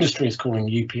what the industry is calling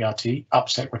UPRT,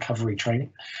 upset recovery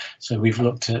training. So we've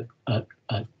looked at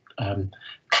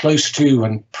close to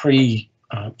and pre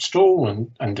stall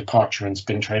and departure and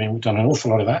spin training. We've done an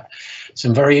awful lot of that.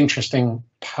 Some very interesting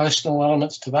personal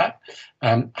elements to that.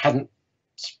 Hadn't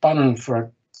spun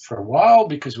for a while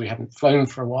because we hadn't flown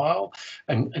for a while,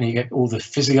 and you get all the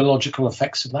physiological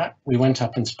effects of that. We went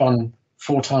up and spun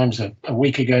 4 times a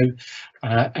week ago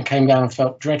and came down and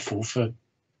felt dreadful for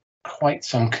quite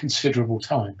some considerable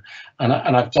time. And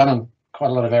I've done quite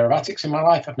a lot of aerobatics in my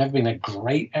life. I've never been a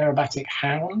great aerobatic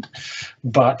hound,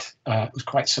 but was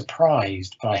quite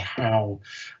surprised by how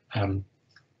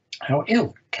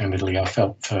ill, candidly, I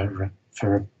felt for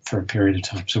a period of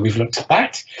time. So we've looked at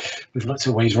that. We've looked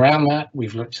at ways around that.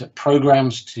 We've looked at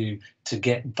programs to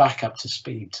get back up to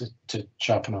speed, to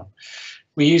sharpen up.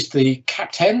 We used the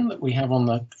Cap 10 that we have on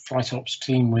the flight ops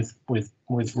team with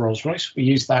Rolls-Royce. We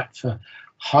use that for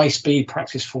high-speed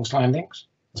practice forced landings.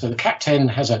 So the Cap 10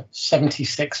 has a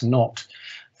 76 knot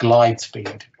glide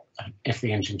speed if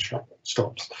the engine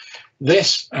stops.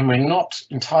 This, and we're not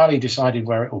entirely decided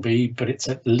where it will be, but it's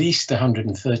at least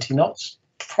 130 knots,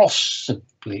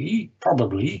 probably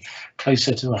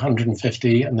closer to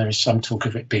 150, and there is some talk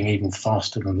of it being even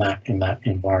faster than that in that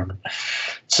environment.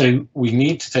 So we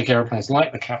need to take aeroplanes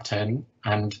like the Cap 10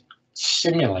 and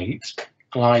simulate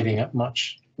gliding at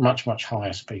much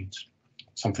higher speeds,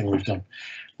 something we've done.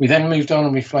 We then moved on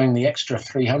and we've flown the Extra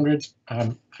 300.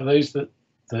 For those that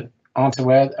aren't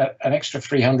aware, an Extra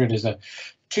 300 is a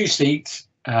 2-seat,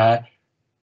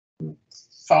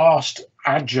 fast,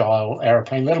 agile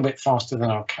aeroplane, a little bit faster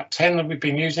than our Cap 10 that we've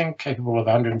been using, capable of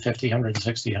 150,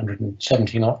 160,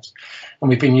 170 knots. And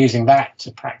we've been using that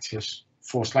to practice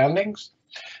forced landings.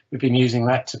 We've been using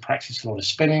that to practice a lot of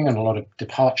spinning and a lot of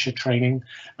departure training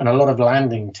and a lot of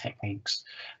landing techniques.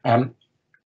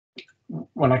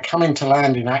 When I come in to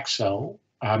land in ACCEL,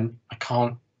 I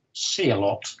can't see a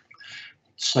lot.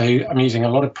 So I'm using a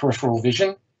lot of peripheral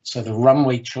vision. So the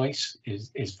runway choice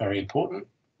is very important.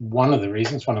 One of the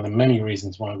many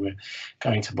reasons why we're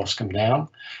going to Boscombe Down.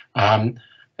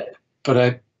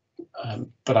 But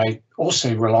I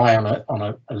also rely on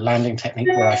a landing technique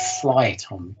where I fly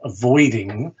it on,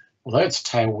 avoiding, although it's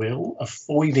tail wheel,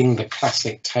 avoiding the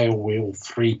classic tail wheel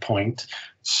 3-point,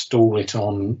 stall it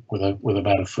on with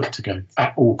about a foot to go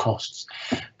at all costs,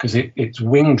 because its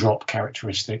wing drop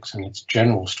characteristics and its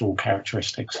general stall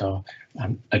characteristics are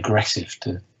aggressive,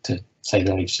 to say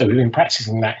the least. So we've been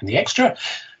practicing that in the extra,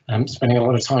 spending a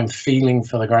lot of time feeling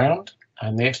for the ground,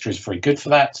 and the extra is very good for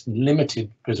that.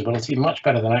 Limited visibility, much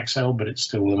better than ACCEL, but it's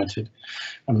still limited,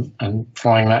 and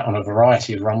flying that on a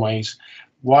variety of runways.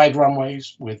 Wide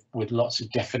runways with lots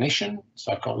of definition,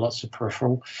 so I've got lots of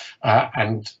peripheral,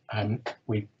 and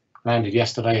we landed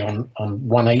yesterday on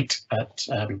 1.8 at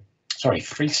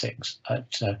 3.6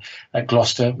 at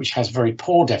Gloucester, which has very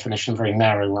poor definition, very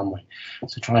narrow runway.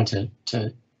 So trying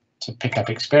to pick up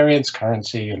experience,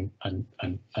 currency,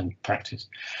 and practice,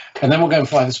 and then we'll go and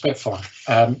fly the Spitfire.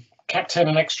 Cap 10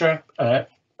 and extra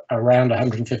around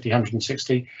 150,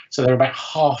 160, so they're about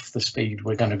half the speed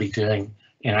we're going to be doing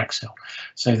in ACCEL.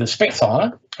 So the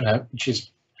Spitfire, which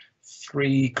is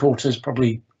 3/4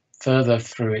 probably further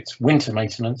through its winter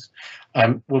maintenance,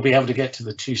 will be able to get to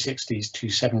the 260s,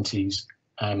 270s,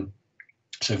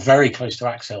 so very close to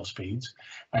ACCEL speeds,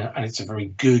 and it's a very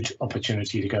good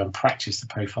opportunity to go and practice the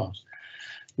profiles.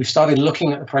 We started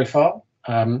looking at the profile,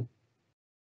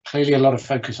 clearly a lot of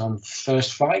focus on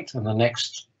first flight and the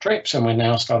next trips, and we're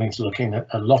now starting to look in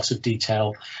a lot of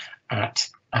detail at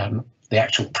the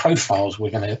actual profiles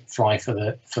we're going to fly for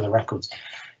the records.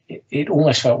 It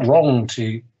almost felt wrong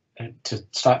to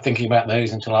start thinking about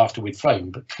those until after we'd flown,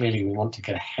 but clearly we want to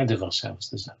get ahead of ourselves.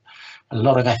 There's a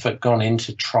lot of effort gone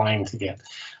into trying to get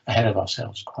ahead of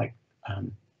ourselves, quite a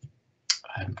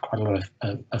lot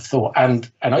of thought and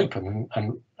open,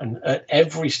 and at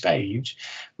every stage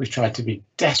we've tried to be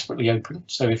desperately open.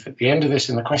 So if at the end of this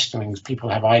in the questionings people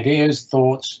have ideas,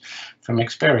 thoughts from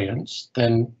experience,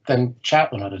 then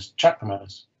chuck them at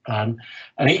us. And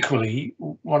equally,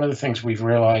 one of the things we've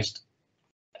realized,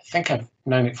 I think I've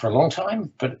known it for a long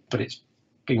time, but it's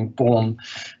been borne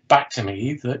back to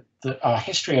me that our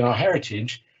history and our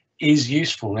heritage is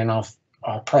useful in our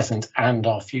present and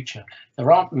our future.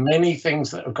 There aren't many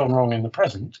things that have gone wrong in the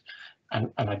present,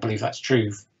 and I believe that's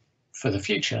true for the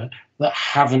future, that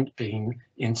haven't been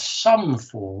in some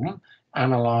form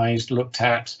analysed, looked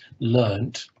at,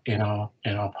 learnt in our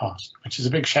past, which is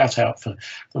a big shout out for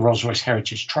the Rolls-Royce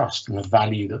Heritage Trust and the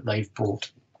value that they've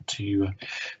brought to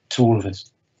all of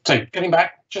us. So getting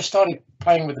back, just started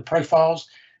playing with the profiles.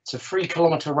 It's a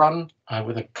 3-kilometre run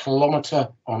with a kilometre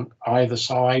on either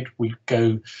side. We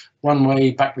go one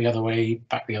way, back the other way,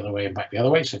 back the other way, and back the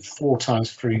other way. So 4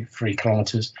 times 3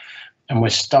 kilometres. And we're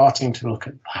starting to look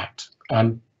at that.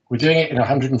 We're doing it in a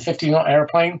 150 knot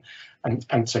aeroplane.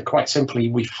 And so quite simply,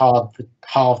 we've halved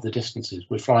the distances.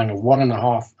 We're flying a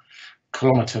 1.5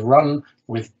 kilometre run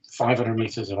with 500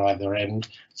 meters at either end,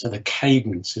 so the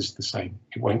cadence is the same.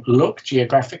 It won't look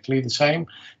geographically the same,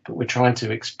 but we're trying to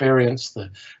experience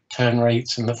the turn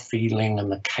rates and the feeling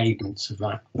and the cadence of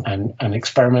that, and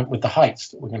experiment with the heights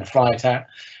that we're going to fly it at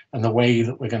and the way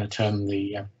that we're going to turn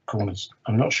the corners.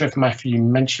 I'm not sure if Matheu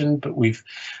mentioned, but we've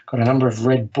got a number of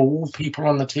Red Bull people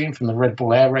on the team from the Red Bull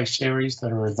RAeS series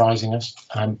that are advising us,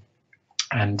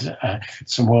 and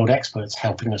some world experts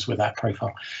helping us with that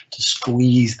profile to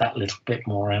squeeze that little bit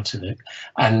more out of it.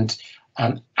 And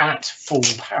at full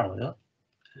power,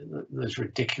 those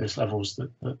ridiculous levels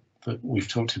that we've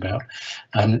talked about,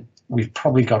 we've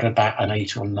probably got about an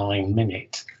 8 or 9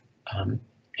 minute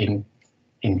in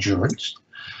endurance.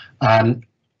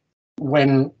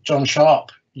 When John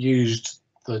Sharp used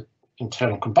the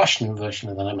internal combustion version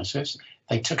of the Nemesis,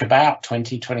 they took about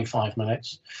 20-25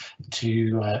 minutes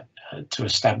to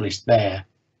establish their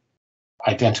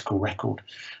identical record.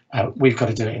 We've got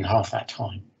to do it in half that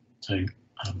time, so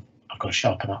I've got to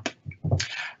sharpen up.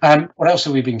 What else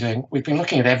have we been doing? We've been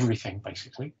looking at everything,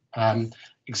 basically,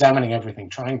 examining everything,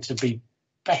 trying to be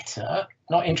better,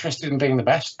 not interested in being the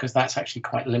best, because that's actually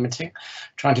quite limiting,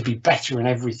 trying to be better in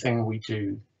everything we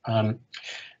do.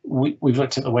 We've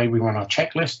looked at the way we run our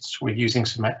checklists. We're using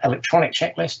some electronic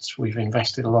checklists. We've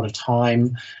invested a lot of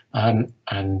time and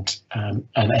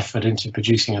effort into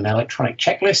producing an electronic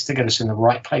checklist to get us in the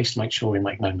right place to make sure we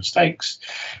make no mistakes.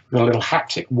 We've got a little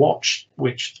haptic watch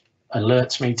which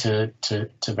alerts me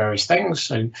to various things.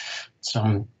 So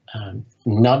some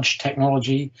nudge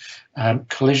technology,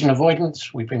 collision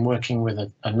avoidance. We've been working with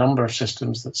a number of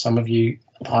systems that some of you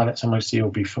pilots and most of you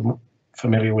will be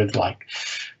familiar with, like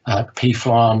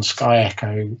PFLARM, Sky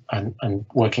Echo, and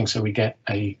working so we get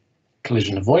a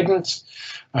collision avoidance.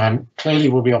 Clearly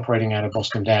we'll be operating out of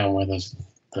Boston Down where there's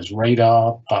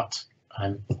radar, but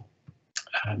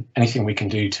anything we can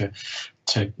do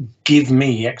to give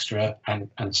me extra, and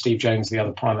Steve Jones, the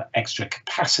other pilot, extra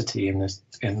capacity in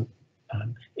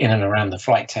and around the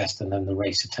flight test and then the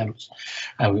race attempts.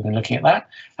 We've been looking at that,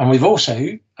 and we've also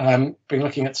been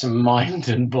looking at some mind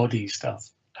and body stuff.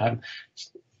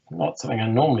 Not something I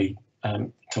normally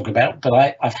talk about,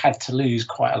 but I've had to lose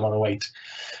quite a lot of weight.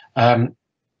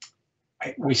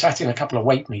 We sat in a couple of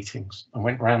weight meetings and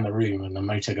went around the room, and the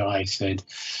motor guy said,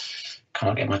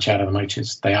 can't get much out of the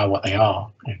motors. They are what they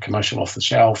are. Commercial off the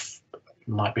shelf,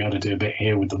 might be able to do a bit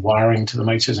here with the wiring to the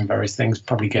motors and various things,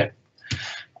 probably get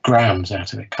grams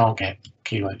out of it, can't get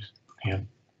kilos. And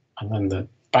then the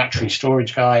battery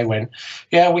storage guy went,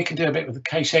 yeah, we can do a bit with the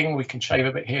casing, we can shave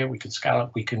a bit here, we can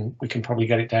scallop, we can probably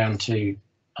get it down to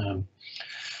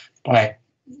by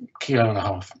 1.5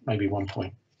 kilos, maybe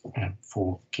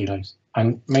 1.4 kilos.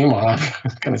 And meanwhile, I'm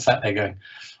kind of sat there going,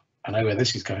 I know where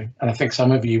this is going. And I think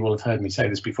some of you will have heard me say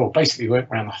this before. Basically, we went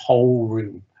around the whole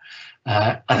room,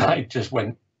 and I just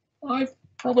went, I've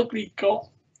probably got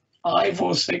 5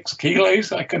 or 6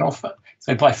 kilos I can offer.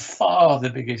 So by far the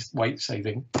biggest weight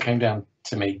saving came down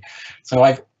to me. So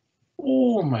I've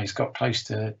almost got close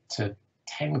to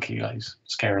 10 kilos,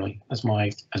 scarily, as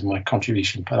my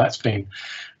contribution. But that's been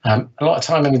a lot of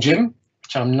time in the gym,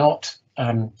 which I'm not,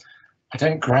 I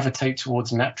don't gravitate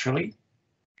towards naturally.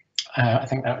 I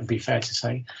think that would be fair to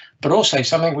say. But also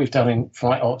something we've done in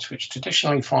flight ops, which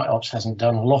traditionally flight ops hasn't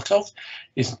done a lot of,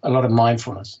 is a lot of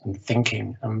mindfulness and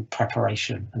thinking and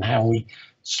preparation, and how we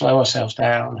slow ourselves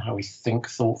down, how we think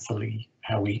thoughtfully,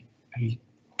 how we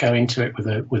go into it with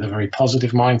a very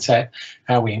positive mindset,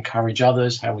 how we encourage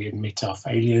others, how we admit our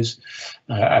failures,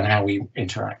 and how we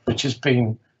interact, which has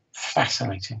been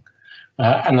fascinating.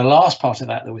 And the last part of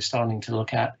that we're starting to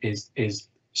look at is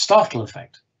startle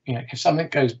effect. If something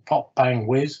goes pop, bang,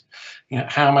 whiz,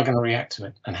 how am I going to react to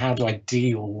it, and how do I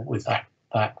deal with that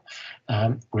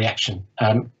reaction?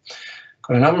 Got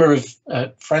a number of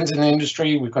friends in the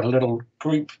industry. We've got a little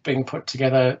group being put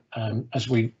together as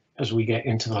we get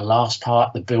into the last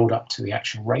part, the build up to the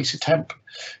actual race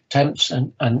attempts,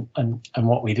 and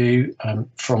what we do.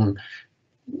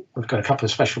 We've got a couple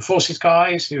of special forces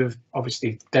guys who have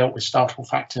obviously dealt with startle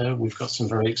factor. We've got some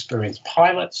very experienced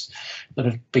pilots that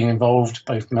have been involved,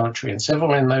 both military and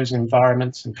civil, in those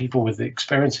environments, and people with the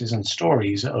experiences and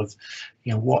stories of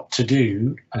what to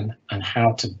do and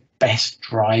how to best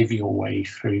drive your way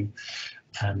through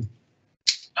that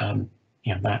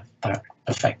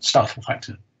effect, startle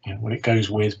factor. When it goes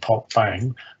with pop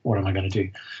bang, what am I going to do?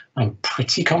 I'm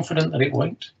pretty confident that it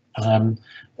won't.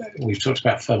 We've talked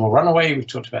about thermal runaway, we've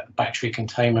talked about the battery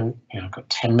containment. I've got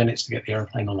 10 minutes to get the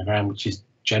aeroplane on the ground, which is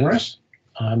generous.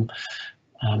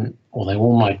 Although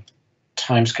all my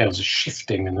timescales are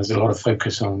shifting, and there's a lot of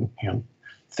focus on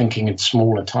thinking in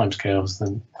smaller timescales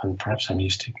than perhaps I'm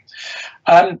used to.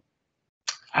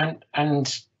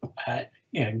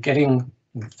 Getting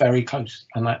very close,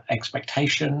 and that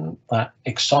expectation, that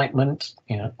excitement,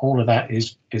 all of that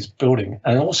is building,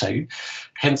 and also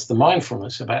hence the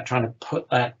mindfulness about trying to put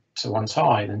that to one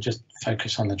side and just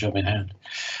focus on the job in hand.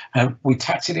 We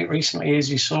taxied it recently,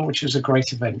 as you saw, which was a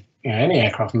great event. Any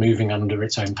aircraft moving under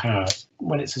its own power,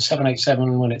 when it's a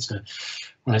 787, when it's an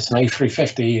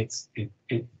A350,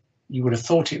 you would have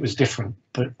thought it was different,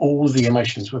 but all the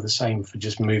emotions were the same for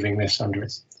just moving this under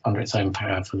its own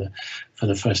power for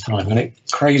the first time. And it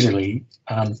crazily,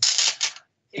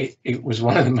 it was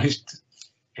one of the most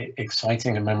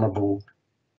exciting and memorable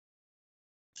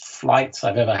flights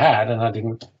I've ever had, and I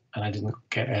didn't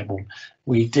get airborne.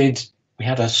 We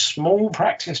had a small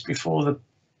practice before the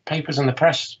papers and the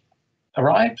press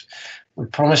arrived. We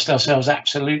promised ourselves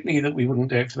absolutely that we wouldn't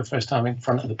do it for the first time in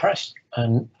front of the press,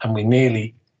 and we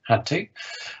nearly had to,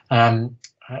 and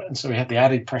so we had the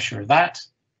added pressure of that,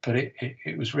 but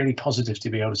it was really positive to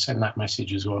be able to send that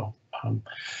message as well.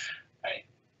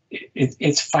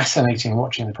 It's fascinating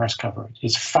watching the press coverage.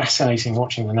 It's fascinating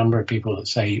watching the number of people that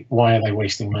say, why are they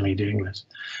wasting money doing this?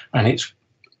 And it's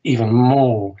even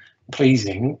more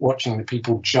pleasing watching the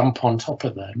people jump on top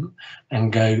of them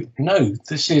and go, no,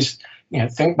 this is,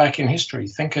 think back in history,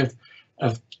 think of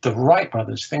the Wright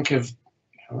brothers, think of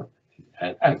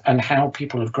and how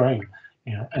people have grown,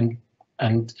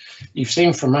 and you've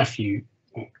seen from Matheu,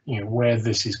 where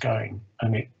this is going,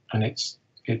 and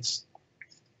it's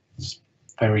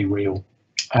very real.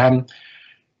 I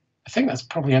think that's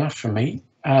probably enough from me.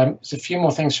 There's a few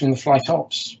more things from the flight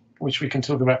ops which we can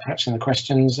talk about perhaps in the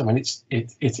questions. I mean,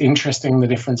 it's interesting, the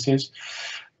differences.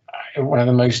 One of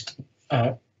the most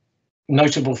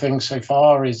notable things so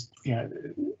far is,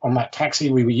 on that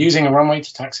taxi, we were using a runway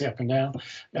to taxi up and down.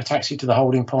 I taxied to the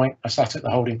holding point. I sat at the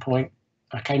holding point.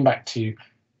 I came back to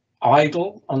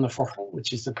idle on the throttle,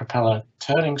 which is the propeller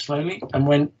turning slowly, and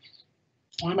went,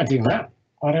 why am I doing that?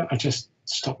 Why don't I just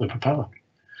stop the propeller?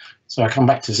 So I come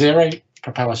back to 0,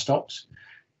 propeller stops.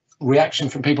 Reaction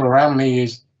from people around me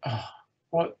is, oh,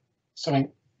 what?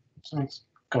 Something's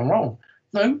gone wrong.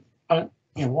 No,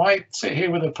 why sit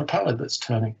here with a propeller that's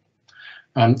turning?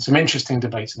 Some interesting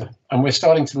debates there, and we're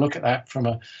starting to look at that from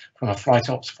a flight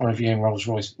ops point of view in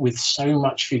Rolls-Royce, with so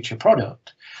much future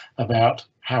product about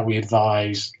how we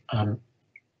advise,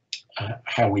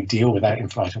 how we deal with that in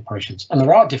flight operations. And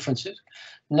there are differences.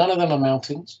 None of them are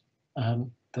mountains.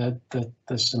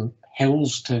 There's some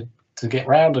hills to get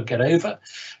round and get over,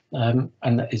 and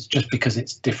it's just because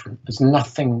it's different. There's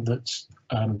nothing that's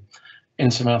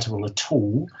insurmountable at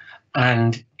all,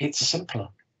 and it's simpler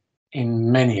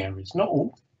in many areas, not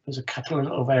all. There's a couple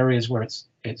of areas where it's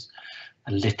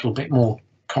a little bit more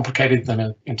complicated than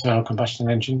an internal combustion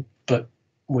engine, but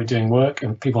we're doing work,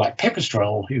 and people like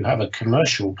Pipistrel, who have a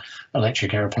commercial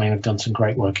electric aeroplane, have done some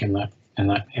great work in that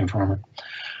environment.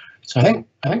 So I think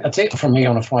that's it from me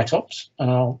on a flight ops,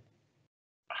 and I'll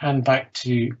hand back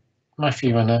to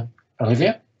Matheu and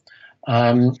Olivia,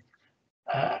 and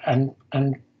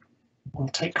we'll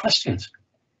take questions.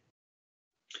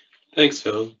 Thanks,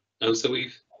 Phil. So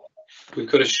we've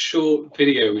got a short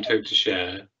video we'd hope to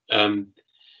share.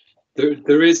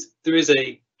 There is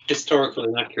a historical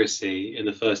inaccuracy in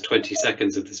the first 20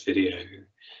 seconds of this video.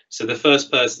 So the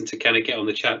first person to kind of get on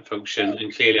the chat function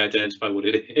and clearly identify what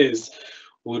it is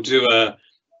will do a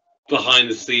behind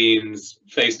the scenes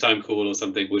FaceTime call or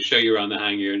something. We'll show you around the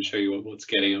hangar and show you what's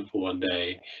getting up for one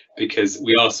day, because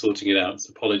we are sorting it out.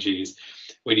 So apologies.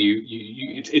 When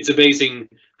it's amazing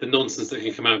the nonsense that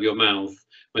can come out of your mouth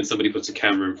when somebody puts a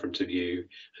camera in front of you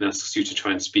and asks you to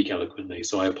try and speak eloquently.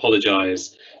 So I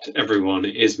apologize to everyone.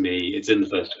 It is me. It's in the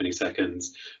first 20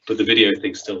 seconds, but the video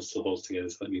thing still holds together.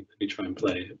 So let me try and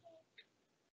play it.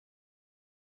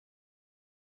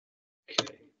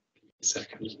 Okay, a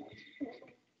second.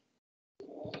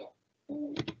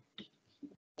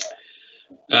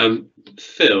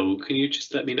 Phil, can you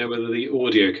just let me know whether the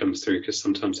audio comes through, because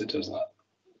sometimes it doesn't.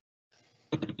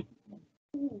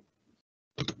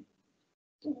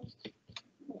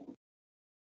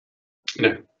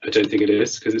 No, I don't think it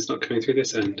is, because it's not coming through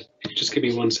this end. Just give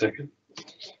me 1 second.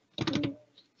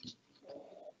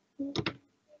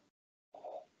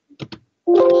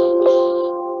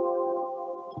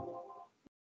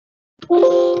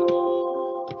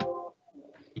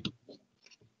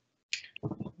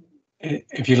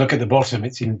 If you look at the bottom,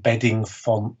 it's embedding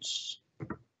fonts.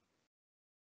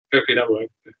 Hopefully that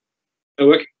works. Oh,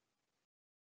 working?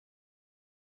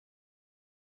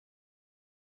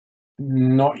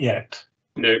 Not yet.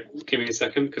 No, give me a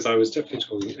second, because I was definitely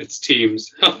talking. It's Teams.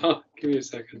 Give me a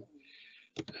second.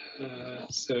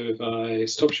 So if I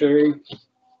stop sharing,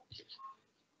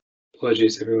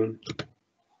 apologies everyone.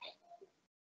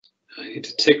 I need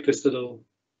to tick this little.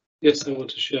 Yes, I want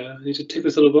to share. I need to tick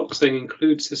this little box saying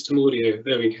include system audio.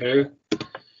 There we go.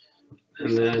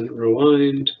 And then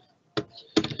rewind,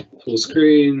 full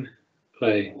screen,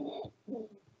 play,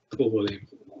 full volume.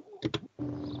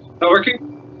 That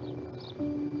working?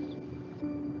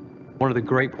 One of the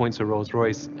great points of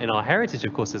Rolls-Royce in our heritage,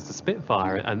 of course, is the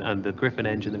Spitfire and the Griffon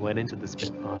engine that went into the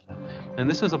Spitfire. And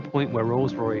this was a point where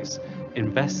Rolls-Royce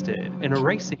invested in a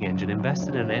racing engine,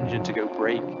 invested in an engine to go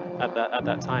break at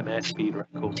that time airspeed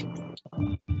record.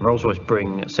 Rolls-Royce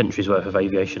bring centuries worth of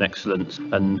aviation excellence,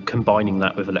 and combining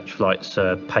that with Electriflight's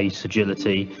pace,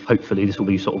 agility, hopefully this will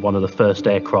be sort of one of the first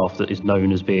aircraft that is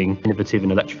known as being innovative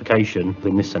in electrification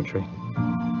in this century.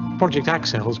 Project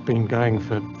ACCEL's been going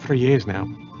for 3 years now.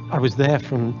 I was there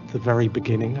from the very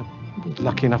beginning. I was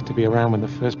lucky enough to be around when the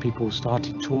first people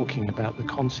started talking about the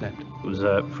concept. It was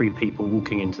 3 people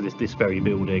walking into this very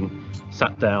building,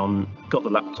 sat down, got the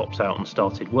laptops out and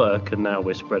started work, and now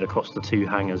we're spread across the 2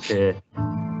 hangars here.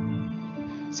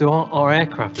 So our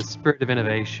aircraft, the Spirit of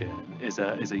Innovation, is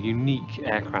a unique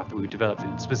aircraft that we've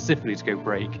developed specifically to go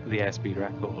break the airspeed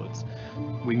records.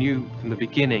 We knew from the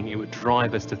beginning it would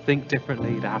drive us to think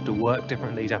differently, to have to work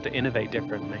differently, to have to innovate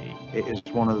differently. It is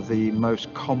one of the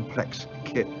most complex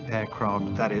kit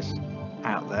aircraft that is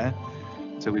out there.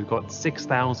 So we've got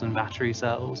 6,000 battery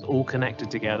cells all connected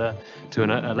together to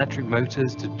an electric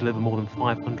motors to deliver more than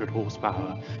 500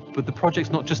 horsepower. But the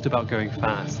project's not just about going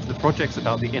fast. The project's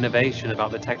about the innovation, about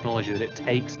the technology that it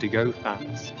takes to go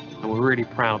fast. And we're really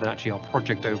proud that actually our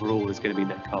project overall is going to be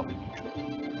net carbon neutral.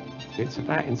 It's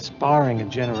about inspiring a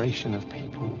generation of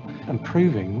people and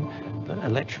proving that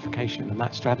electrification and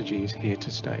that strategy is here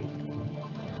to stay.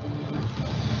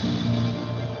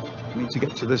 I mean, to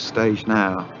get to this stage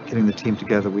now, getting the team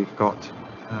together we've got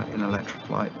in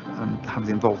Electriflight and have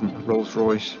the involvement of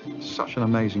Rolls-Royce, such an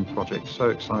amazing project, so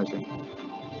exciting.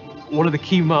 One of the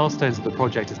key milestones of the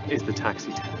project is the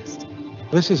taxi test.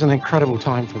 This is an incredible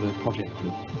time for the project.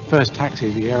 First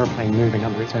taxi, the aeroplane moving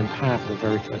under its own power for the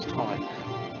very first time.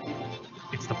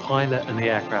 It's the pilot and the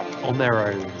aircraft on their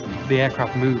own the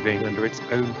aircraft moving under its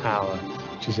own power.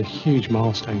 Which is a huge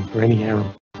milestone for any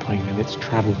aeroplane in its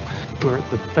travel. We're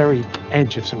at the very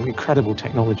edge of some incredible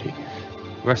technology.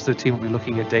 The rest of the team will be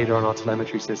looking at data on our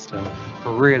telemetry system,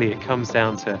 but really it comes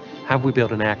down to, have we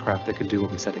built an aircraft that could do what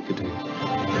we said it could do?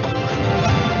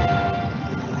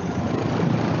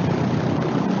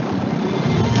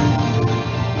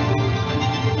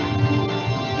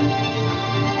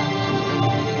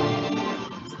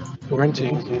 We're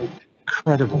entering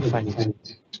incredible phases.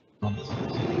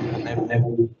 And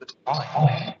then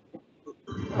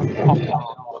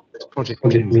this project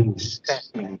means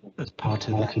stepping as part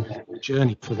of the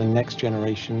journey for the next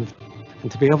generation, and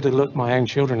to be able to look my own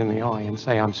children in the eye and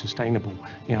say I'm sustainable.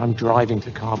 You know, I'm driving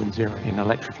to carbon zero in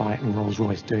Electriflight and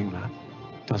Rolls-Royce doing that.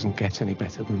 Doesn't get any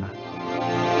better than that.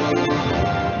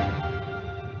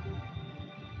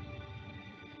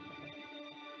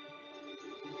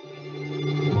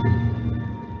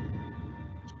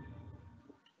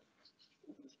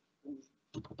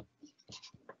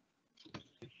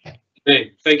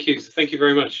 Hey, thank you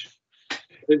very much. I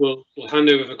think we'll hand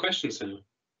over for questions now.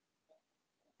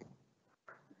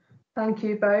 Thank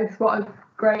you both. What a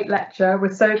great lecture.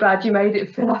 We're so glad you made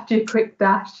it, Phil, after your quick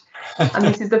dash. And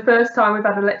this is the first time we've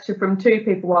had a lecture from 2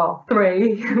 people, well,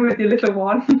 3 with your little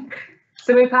one.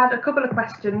 So we've had a couple of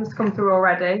questions come through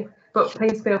already, but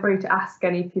please feel free to ask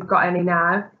any if you've got any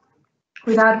now.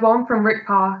 We've had one from Rick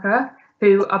Parker,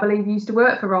 who I believe used to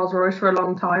work for Rolls-Royce for a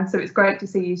long time, so it's great to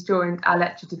see he's joined our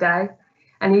lecture today.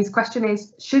 And his question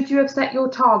is, should you have set your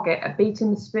target at beating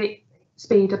the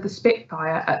speed of the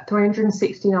Spitfire at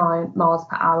 369 miles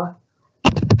per hour?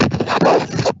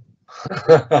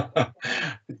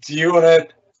 Do you want to,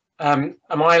 am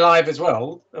I live as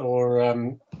well, or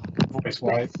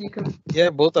voice-wise? Yes, you can. Yeah,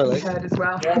 both are Be like. heard as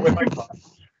well. Yeah, we're both live.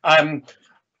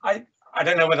 I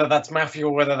don't know whether that's Matheu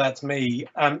or whether that's me.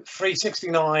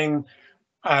 369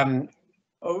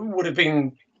 would have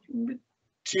been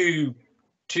too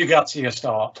gutsy a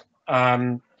start,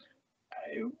 and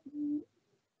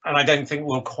I don't think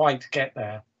we'll quite get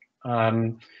there.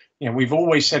 You know, we've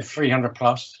always said 300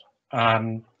 plus.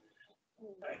 You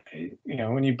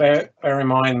know, when you bear in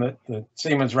mind that the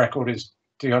Siemens record is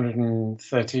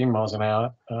 213 miles an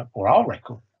hour, or our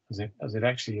record, as it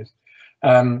actually is.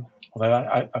 Although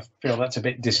I feel that's a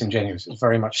bit disingenuous. It's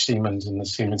very much Siemens and the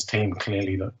Siemens team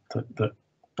clearly that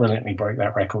brilliantly broke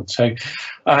that record. So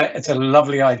it's a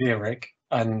lovely idea, Rick.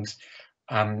 And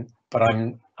but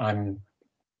I'm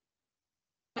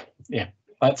yeah,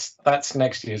 that's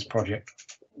next year's project.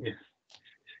 Yeah.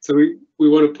 So we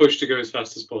want to push to go as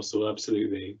fast as possible,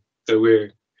 absolutely. So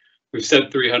we've said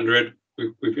 300.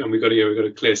 We've got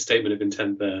a clear statement of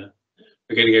intent there.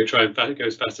 We're going to try and go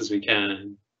as fast as we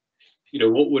can. You know,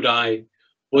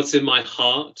 what's in my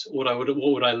heart? What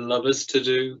would I love us to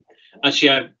do?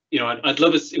 Actually, I'd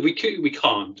love us. If we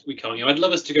can't. You know, I'd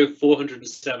love us to go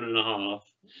 407.5,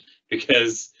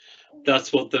 because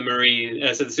that's what the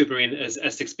Supermarine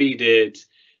S6B did,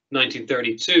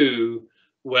 1932,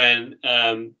 when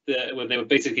they were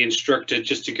basically instructed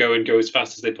just to go as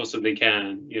fast as they possibly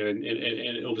can. You know,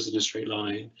 in almost in a straight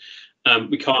line.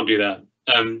 We can't do that.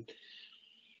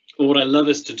 What I love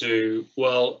us to do,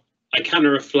 well, I kind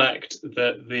of reflect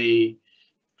that the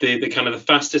kind of the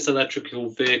fastest electrical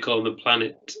vehicle on the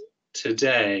planet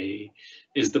today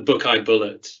is the Buckeye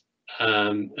Bullet,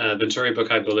 Venturi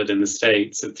Buckeye Bullet in the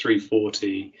States at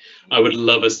 340. I would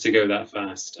love us to go that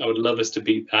fast. I would love us to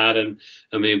beat that, and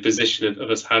I'm in a position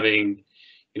of us having,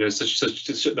 you know, such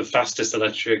the fastest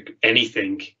electric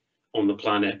anything on the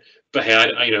planet. But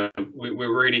hey, you know,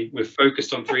 we're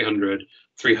focused on 300.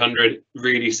 300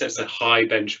 really sets a high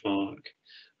benchmark.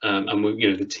 And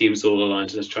you know, the team's all aligned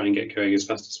to let's try and get going as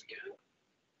fast as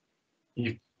we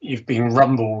can. You've been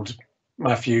rumbled,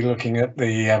 Matheu, looking at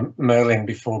the Merlin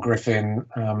before Griffin.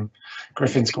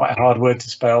 Griffin's quite a hard word to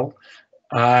spell.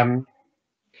 Can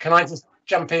I just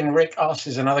jump in? Rick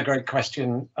asks another great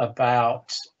question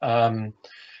about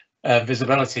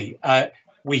visibility.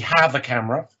 We have a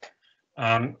camera.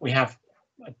 We have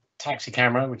a taxi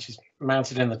camera which is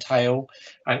mounted in the tail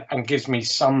and gives me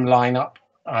some lineup.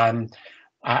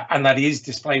 And that is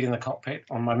displayed in the cockpit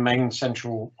on my main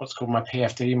central, what's called my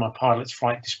PFD, my pilot's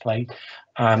flight display.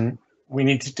 We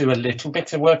need to do a little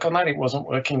bit of work on that. It wasn't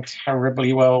working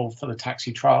terribly well for the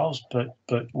taxi trials,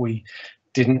 but we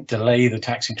didn't delay the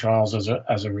taxi trials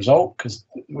as a result, because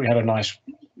we had a nice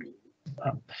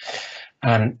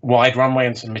wide runway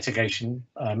and some mitigation.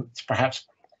 It's perhaps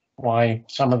why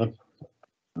some of the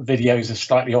videos are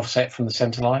slightly offset from the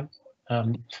center line.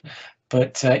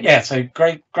 But yeah, so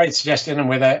great suggestion, and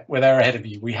we're there ahead of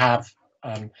you. We have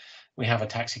a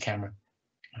taxi camera.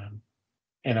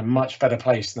 in a much better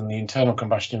place than the internal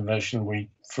combustion version we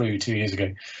flew 2 years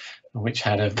ago, which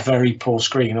had a very poor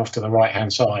screen off to the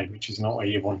right-hand side, which is not where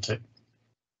you want it.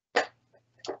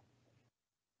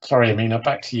 Sorry, Amina,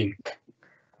 back to you.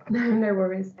 No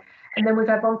worries. And then we've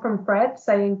had one from Fred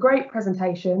saying, great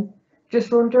presentation.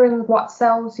 Just wondering what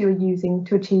cells you are using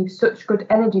to achieve such good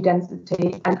energy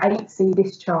density and 8C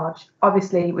discharge,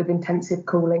 obviously with intensive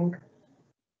cooling.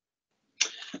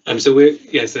 So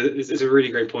it's a really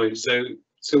great point. So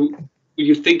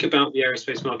you think about the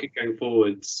aerospace market going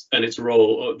forwards and its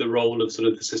role, or the role of sort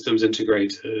of the systems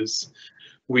integrators.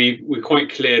 We're quite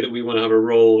clear that we want to have a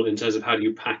role in terms of how do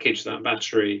you package that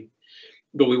battery,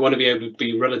 but we want to be able to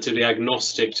be relatively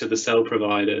agnostic to the cell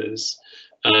providers,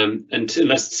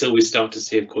 until we start to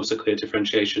see, of course, a clear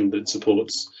differentiation that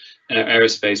supports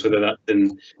aerospace, whether that's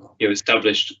in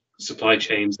established supply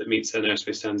chains that meet certain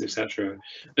aerospace standards, etc.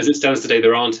 As it stands today,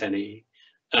 there aren't any,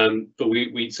 but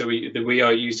we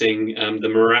are using the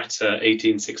Murata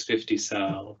 18650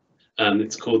 cell.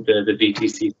 It's called the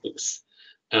VTC6,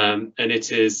 and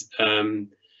it is a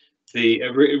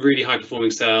really high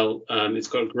performing cell. It's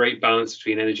got a great balance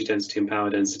between energy density and power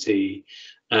density.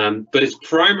 But its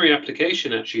primary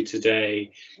application actually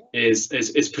today is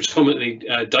predominantly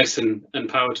Dyson and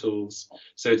power tools.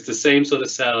 So it's the same sort of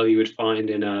cell you would find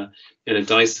in a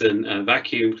Dyson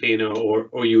vacuum cleaner,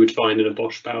 or you would find in a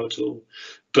Bosch power tool.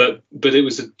 But it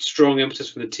was a strong impetus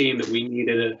from the team that we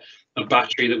needed a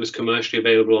battery that was commercially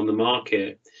available on the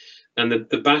market. And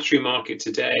the battery market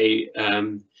today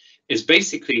is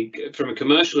basically, from a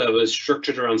commercial level, is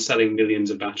structured around selling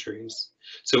millions of batteries.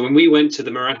 So when we went to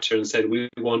the Murata and said we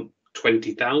want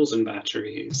 20,000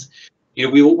 batteries,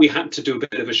 we had to do a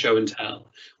bit of a show and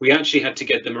tell. We actually had to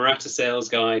get the Murata sales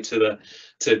guy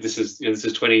this is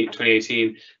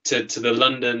 2018 to the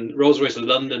London Rolls-Royce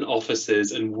London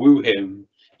offices and woo him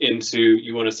into,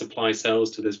 you want to supply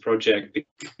cells to this project,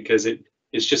 because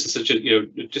it's just such a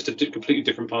just a completely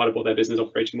different part of what their business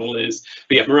operating model is.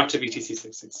 But yeah, Murata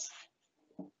VTC6.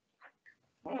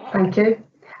 Thank you.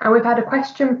 And we've had a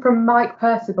question from Mike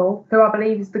Percival, who I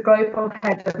believe is the global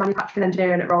head of manufacturing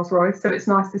engineering at Rolls-Royce. So it's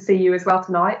nice to see you as well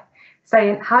tonight.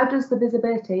 Saying, how does the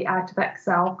visibility out of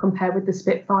ACCEL compare with the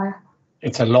Spitfire?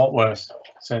 It's a lot worse.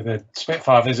 So the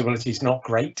Spitfire visibility is not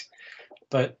great,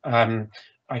 but I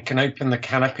can open the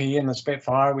canopy in the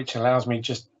Spitfire, which allows me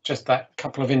just that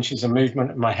couple of inches of movement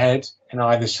of my head in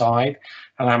either side,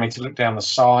 allow me to look down the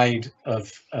side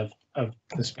of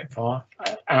the Spitfire.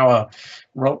 Our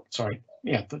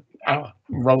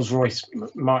Rolls-Royce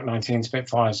Mark 19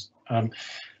 Spitfires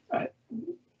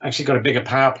actually got a bigger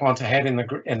power plant ahead in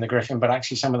the Griffin, but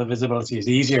actually some of the visibility is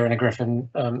easier in a Griffin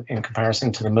in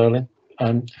comparison to the Merlin,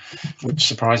 which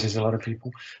surprises a lot of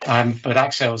people. But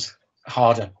ACCEL's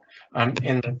harder.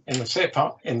 In the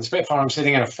Spitfire, I'm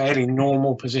sitting in a fairly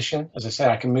normal position. As I say,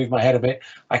 I can move my head a bit.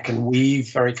 I can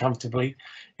weave very comfortably.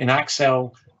 In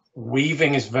ACCEL,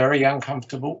 weaving is very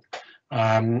uncomfortable.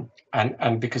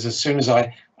 And because as soon as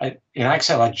in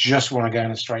ACCEL, I just want to go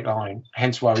in a straight line,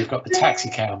 hence why we've got the taxi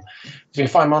cam. So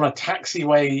if I'm on a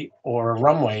taxiway or a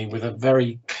runway with a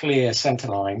very clear center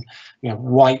line,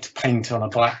 white paint on a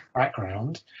black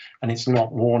background, and it's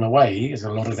not worn away, as a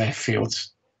lot of airfields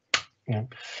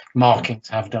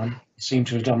markings seem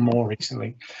to have done more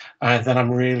recently, then I'm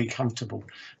really comfortable.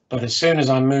 But as soon as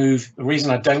I move, the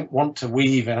reason I don't want to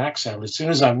weave in ACCEL, as soon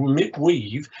as I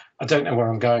weave, I don't know where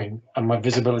I'm going, and my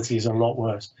visibility is a lot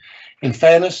worse. In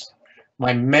fairness,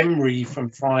 my memory from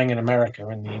flying in America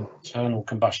in the internal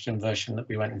combustion version that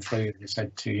we went and flew, as I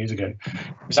said, 2 years ago,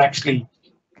 was actually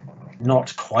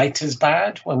not quite as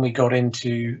bad when we got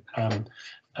into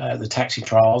the taxi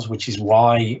trials, which is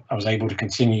why I was able to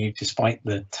continue despite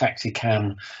the taxi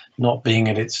cam not being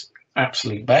at its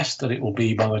absolute best that it will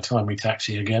be by the time we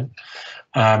taxi again.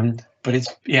 But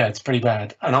it's pretty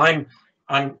bad, and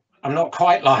I'm not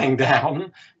quite lying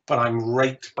down, but I'm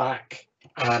raked back,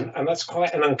 and that's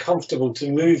quite an uncomfortable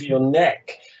to move your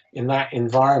neck in that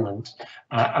environment.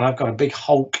 And I've got a big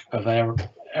hulk of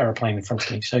aeroplane in front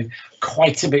of me, so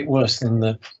quite a bit worse than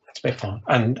the Spitfire,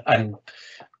 and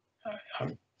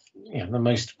the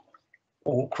most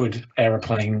awkward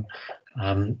aeroplane,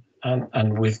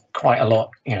 and with quite a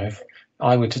lot. If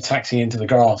I were to taxi into the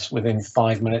grass within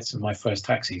 5 minutes of my first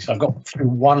taxi, so I've got through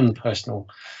one personal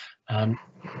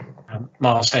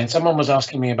milestone. Someone was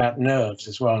asking me about nerves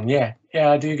as well, and yeah,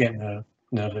 I do get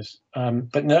nervous,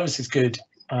 but nervous is good,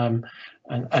 and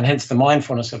hence the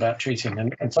mindfulness about treating.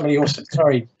 And somebody also,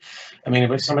 sorry,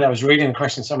 but somebody, I was reading the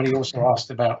question, somebody also asked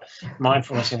about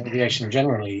mindfulness in aviation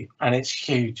generally, and it's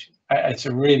huge. It's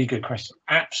a really good question.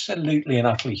 Absolutely and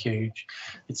utterly huge.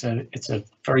 It's a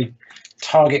very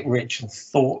target-rich and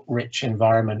thought-rich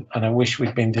environment, and I wish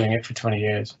we'd been doing it for 20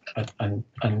 years. And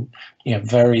you know,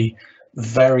 very,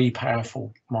 very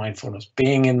powerful mindfulness,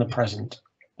 being in the present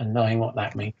and knowing what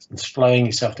that means, and slowing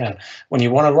yourself down when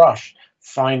you want to rush.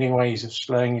 Finding ways of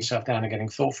slowing yourself down and getting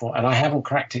thoughtful. And I haven't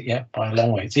cracked it yet by a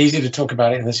long way. It's easy to talk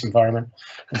about it in this environment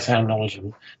and sound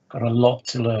knowledgeable. Got a lot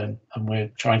to learn, and we're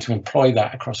trying to employ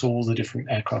that across all the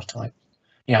different aircraft types.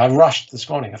 Yeah, I rushed this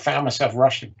morning. I found myself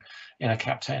rushing in a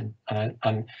Cap 10,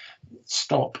 and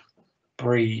stop,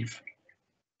 breathe,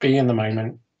 be in the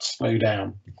moment, slow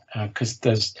down, because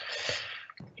there's,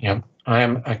 you know, I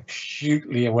am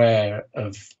acutely aware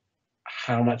of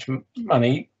how much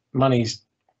money's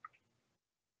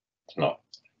not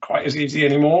quite as easy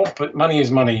anymore, but money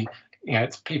is money. You know,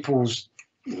 it's people's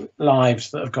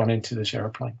lives that have gone into this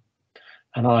aeroplane,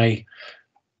 and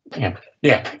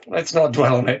yeah, let's not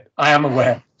dwell on it. I am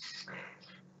aware.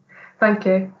 Thank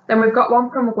you. Then we've got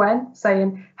one from Gwen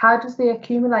saying, how does the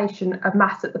accumulation of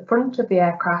mass at the front of the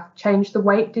aircraft change the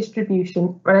weight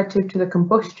distribution relative to the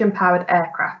combustion powered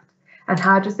aircraft, and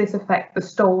how does this affect the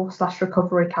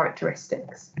stall/recovery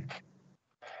characteristics?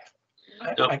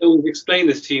 Now, Phil, we've explained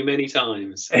this to you many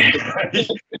times.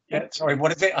 Yeah, sorry,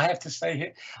 what is it I have to say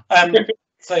here?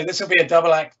 So this will be a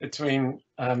double act between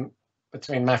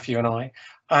Matheu and I.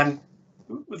 And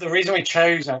the reason we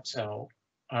chose ACCEL,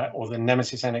 or the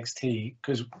Nemesis NXT,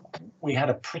 because we had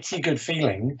a pretty good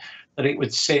feeling that it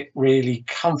would sit really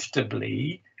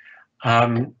comfortably,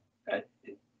 you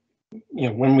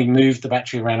know, when we moved the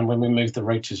battery around and when we moved the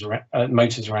motors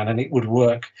around, and it would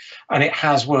work, and it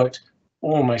has worked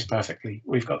almost perfectly.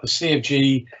 We've got the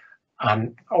CFG,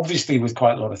 obviously with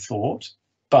quite a lot of thought,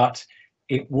 but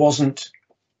it wasn't,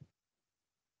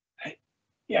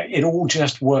 yeah, it all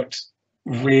just worked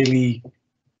really,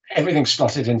 everything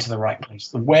slotted into the right place.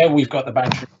 Where we've got the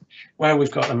battery, where we've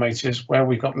got the motors, where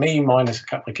we've got me minus a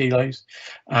couple of kilos,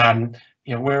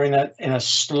 you know, we're in a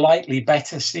slightly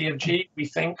better CFG, we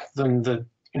think, than the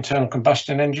internal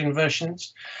combustion engine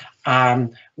versions.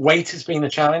 Weight has been a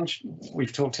challenge.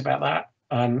 We've talked about that,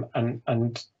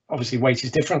 and obviously weight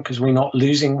is different because we're not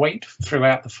losing weight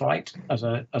throughout the flight as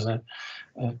a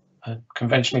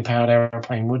conventionally powered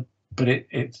aeroplane would. But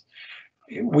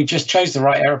we just chose the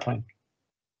right aeroplane,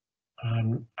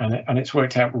 and it's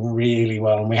worked out really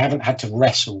well. And we haven't had to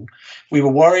wrestle. We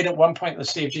were worried at one point the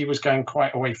CFG was going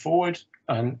quite a way forward,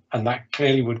 and that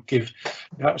clearly would give.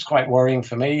 That was quite worrying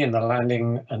for me in the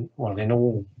landing and, well, in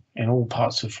all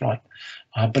parts of flight.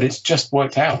 But it's just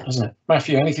worked out, hasn't it?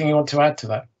 Matheu, anything you want to add to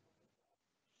that?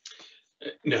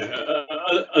 No,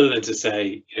 other than to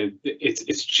say, you know,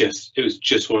 it was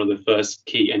just one of the first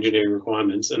key engineering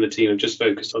requirements, and the team have just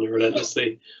focused on it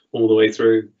relentlessly all the way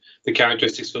through. The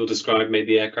characteristics Phil described made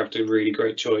the aircraft a really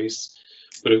great choice.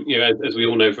 But, you know, as we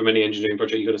all know from any engineering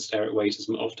project, you've got to stare at weight as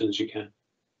often as you can.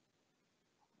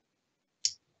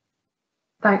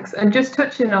 Thanks. And just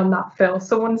touching on that, Phil,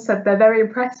 someone said they're very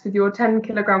impressed with your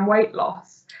 10-kilogram weight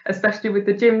loss, especially with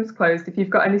the gyms closed, if you've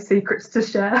got any secrets to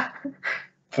share.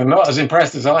 They're not as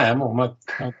impressed as I am, or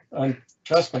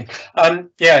trust me.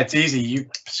 Yeah, it's easy. You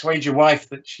persuade your wife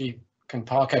that she can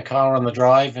park her car on the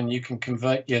drive, and you can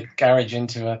convert your garage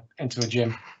into a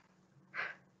gym.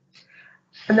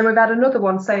 And then we've had another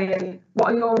one saying,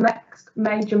 what are your next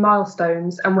major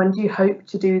milestones, and when do you hope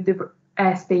to do the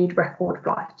airspeed record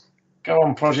flight? Go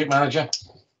on, project manager.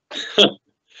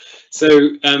 So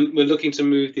we're looking to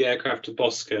move the aircraft to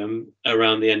Boscombe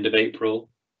around the end of April,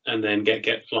 and then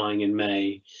get flying in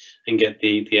May, and get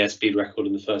the airspeed record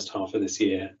in the first half of this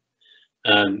year.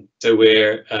 So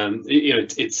we're, you know,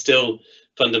 it's still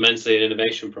fundamentally an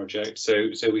innovation project.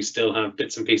 So we still have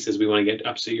bits and pieces we want to get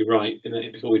absolutely right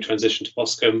before we transition to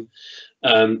Boscombe.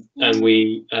 And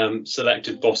we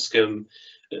selected Boscombe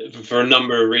for a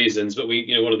number of reasons, but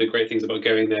you know, one of the great things about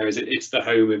going there is it's the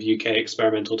home of UK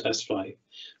experimental test flight.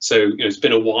 So, you know, it's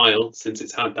been a while since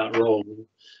it's had that role,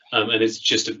 and it's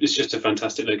just a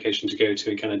fantastic location to go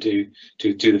to and kind of do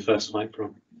the first flight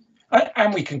from.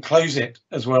 And we can close it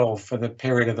as well for the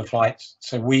period of the flight.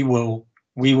 So we will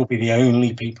be the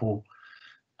only people.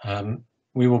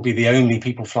 We will be the only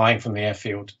people flying from the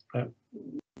airfield,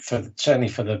 certainly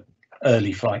for the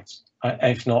early flights,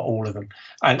 if not all of them.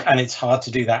 And it's hard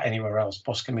to do that anywhere else.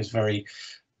 Boscombe is very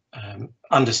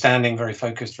understanding, very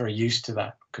focused, very used to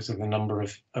that because of the number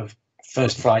of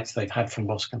first flights they've had from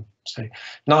Boscombe. So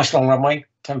nice long runway,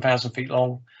 10,000 feet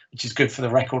long, which is good for the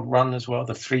record run as well,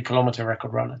 the 3-kilometer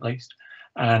record run at least,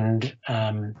 and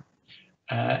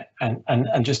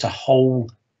just a whole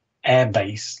air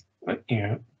base, you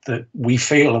know, that we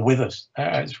feel are with us.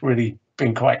 It's really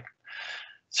been quite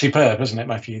superb, isn't it,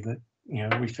 Matheu? That, you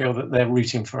know, we feel that they're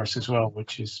rooting for us as well,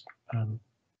 which is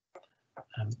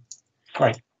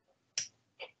great.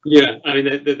 Yeah, I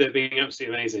mean they're being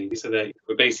absolutely amazing. So we're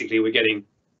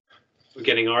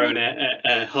getting our own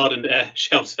hardened air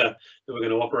shelter that we're going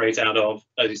to operate out of.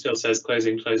 As Phill says,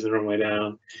 closing the runway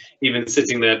down. Even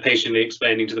sitting there patiently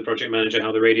explaining to the project manager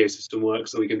how the radio system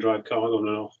works so we can drive cars on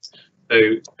and off. So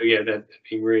yeah, they're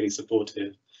being really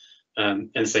supportive.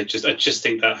 And so I just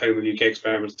think that Home of UK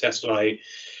Experimental Test Flight,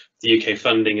 the UK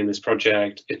funding in this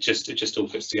project, it just all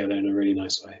fits together in a really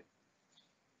nice way.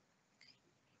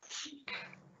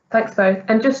 Thanks both.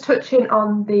 And just touching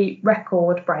on the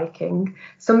record breaking,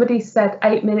 somebody said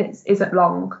 8 minutes isn't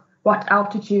long. What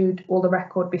altitude will the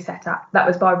record be set at? That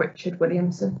was by Richard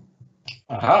Williamson.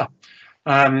 Aha.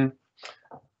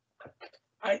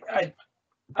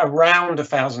 Around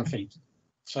 1,000 feet.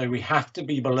 So we have to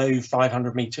be below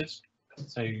 500 meters.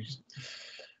 So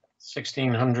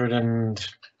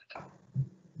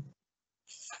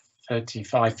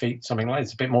 1,635 feet, something like that.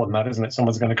 It's a bit more than that, isn't it?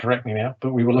 Someone's going to correct me now,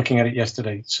 but we were looking at it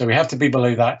yesterday. So we have to be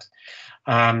below that.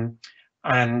 So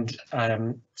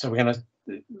we're going to,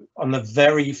 on the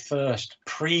very first,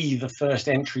 the first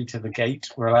entry to the gate,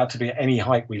 we're allowed to be at any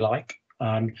height we like.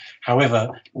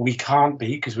 However, we can't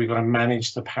be, because we've got to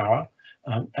manage the power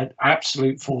at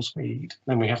absolute full speed.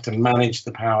 Then we have to manage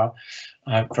the power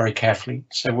very carefully.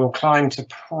 So we'll climb to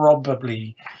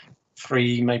probably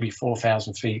 3,000, maybe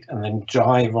 4,000 feet, and then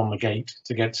dive on the gate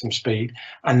to get some speed.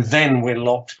 And then we're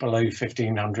locked below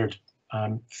 1,500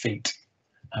 feet,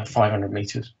 500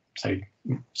 meters, so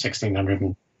 1,600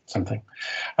 and something.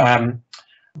 And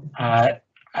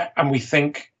we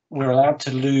think we're allowed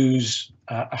to lose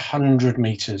 100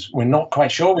 meters. We're not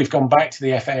quite sure. We've gone back to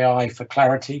the FAI for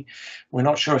clarity. We're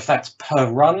not sure if that's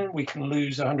per run we can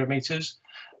lose 100 meters,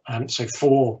 so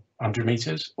 400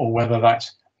 meters, or whether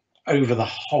that's over the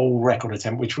whole record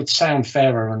attempt, which would sound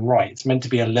fairer and right. It's meant to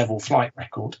be a level flight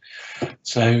record.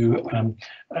 So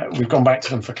we've gone back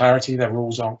to them for clarity. Their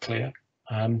rules aren't clear.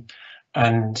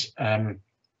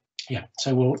 Yeah,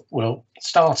 so we'll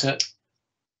start at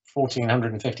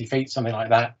 1,450 feet, something like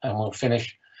that, and we'll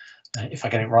finish, if I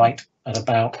get it right, at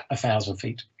about 1,000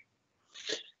 feet.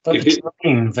 But the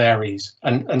terrain varies,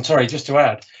 and sorry, just to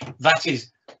add, that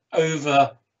is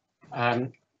over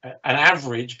an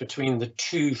average between the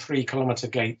 2-3 kilometre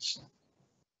gates,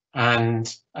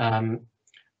 and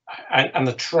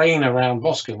the terrain around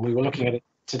Boscombe. We were looking at it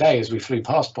today as we flew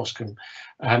past Boscombe,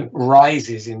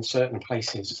 rises in certain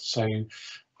places. So.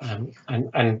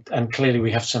 And clearly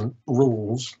we have some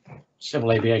rules,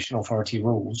 Civil Aviation Authority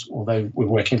rules, although we're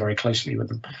working very closely with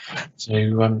them. So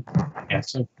yeah,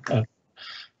 so a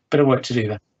bit of work to do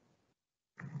there.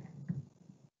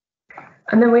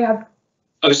 And then we have.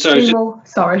 Oh, sorry.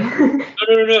 Sorry.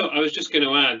 No. I was just going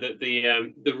to add that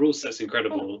the rule set's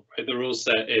incredible. Right? The rule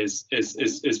set is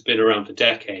been around for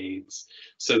decades.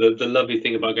 So the lovely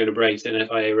thing about going to break an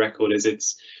FIA record is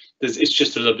it's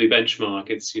just a lovely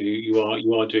benchmark. It's you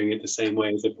are doing it the same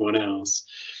way as everyone else,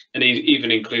 and it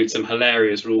even includes some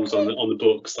hilarious rules on the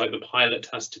books, like the pilot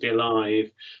has to be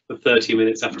alive for 30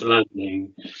 minutes after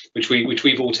landing, which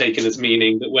we've all taken as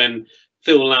meaning that when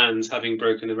Phill lands, having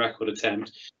broken the record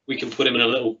attempt, we can put him in a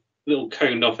little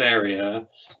coned off area,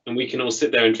 and we can all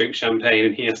sit there and drink champagne,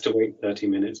 and he has to wait 30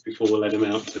 minutes before we'll let him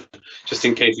out, just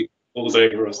in case he falls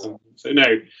over or something. So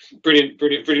no,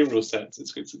 brilliant rule sets.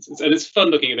 It's good, and it's fun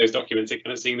looking at those documents and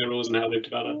kind of seeing the rules and how they've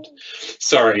developed.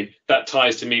 Sorry, that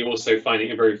ties to me also finding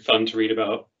it very fun to read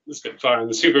about the Spitfire and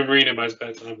the Supermarine in my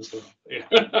spare time as well.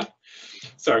 Yeah.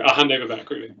 Sorry, I'll hand over back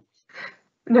quickly.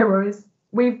 No worries.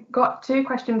 We've got 2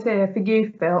 questions here for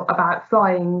you, Phill, about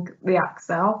flying the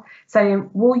ACCEL, saying,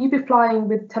 will you be flying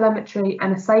with telemetry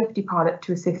and a safety pilot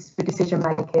to assist with decision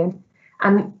making?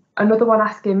 And another one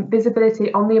asking,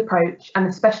 visibility on the approach and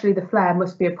especially the flare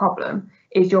must be a problem.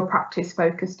 Is your practice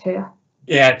focused here?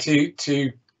 Yeah,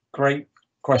 two great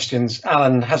questions.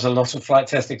 Alan has a lot of flight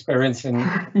test experience in,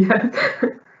 yeah.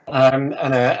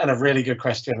 and a really good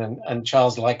question, and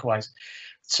Charles likewise.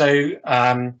 So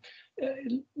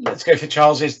let's go for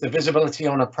Charles's. The visibility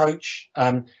on approach.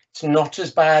 It's not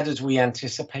as bad as we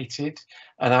anticipated,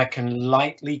 and I can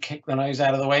lightly kick the nose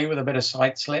out of the way with a bit of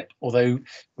side slip, although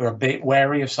we're a bit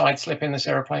wary of side slip in this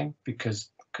aeroplane because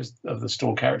of the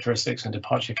stall characteristics and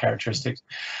departure characteristics.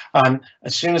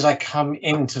 As soon as I come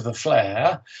into the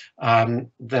flare,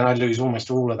 then I lose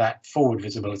almost all of that forward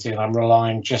visibility, and I'm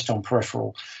relying just on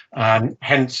peripheral.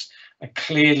 Hence a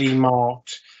clearly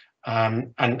marked,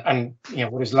 and you know,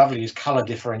 what is lovely is colour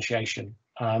differentiation.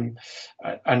 And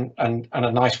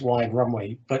a nice wide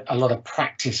runway, but a lot of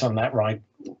practice on that ride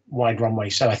wide runway.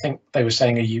 So I think they were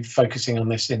saying, are you focusing on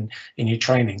this in your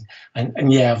training?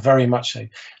 And yeah, very much so.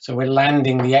 So we're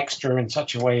landing the extra in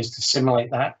such a way as to simulate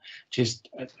that, which is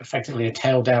effectively a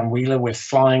tail down wheeler. We're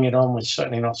flying it on, we're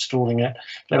certainly not stalling it.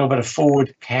 A little bit of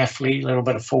forward carefully, a little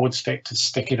bit of forward stick to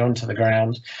stick it onto the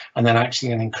ground, and then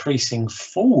actually an increasing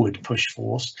forward push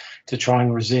force to try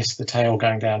and resist the tail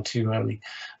going down too early,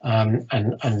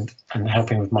 and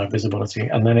helping with my visibility.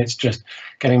 And then it's just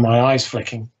getting my eyes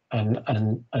flicking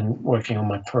and working on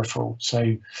my peripheral.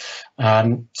 So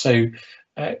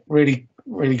really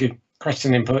good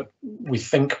question input. We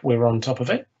think we're on top of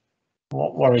it.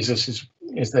 What worries us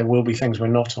is there will be things we're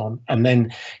not on. And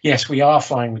then yes, we are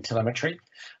flying with telemetry,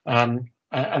 and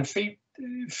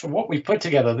for what we've put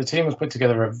together, the team has put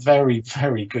together a very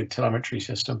good telemetry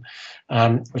system,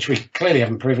 which we clearly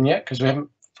haven't proven yet because we haven't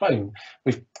flown.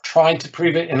 We've tried to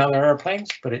prove it in other airplanes,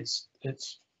 but it's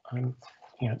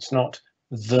not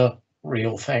the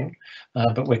real thing,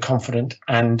 but we're confident.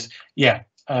 And yeah,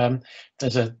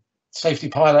 there's a safety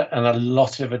pilot and a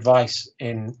lot of advice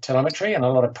in telemetry and a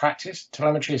lot of practice.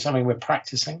 Telemetry is something we're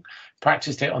practiced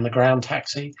it on the ground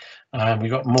taxi.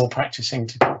 We've got more practicing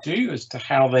to do as to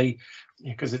how they,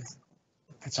 because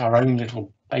it's our own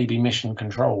little baby mission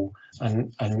control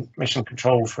and mission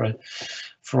control for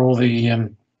all the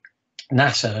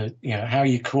NASA, how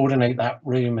you coordinate that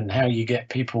room and how you get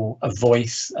people a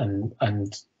voice and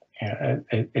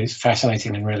it's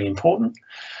fascinating and really important.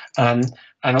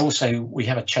 And also we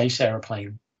have a chase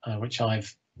aeroplane, which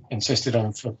I've insisted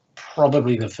on for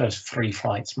probably the first 3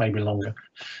 flights, maybe longer.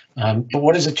 But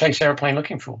what is a chase aeroplane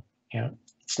looking for?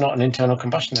 It's not an internal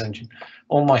combustion engine.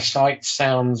 All my sights,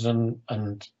 sounds,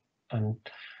 and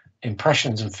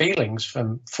impressions and feelings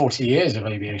from 40 years of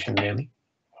aviation, nearly.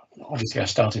 Obviously, I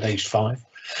started aged 5.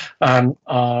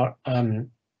 Are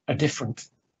different.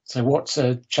 So, what's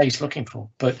a chase looking for?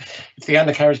 But if the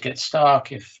undercarriage gets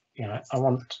stuck, if I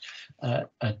want a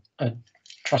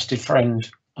trusted friend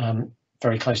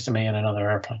very close to me in another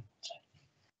airplane.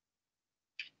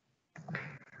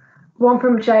 One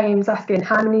from James asking,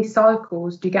 how many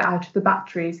cycles do you get out of the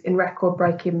batteries in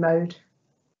record-breaking mode?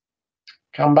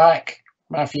 Come back,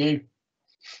 Matheu.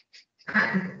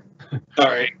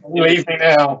 Sorry. Leave me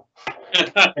now.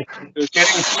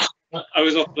 I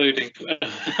was offloading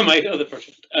my other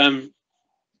project.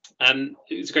 And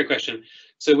it's a great question.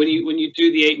 So when you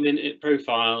do the 8-minute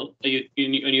profile, and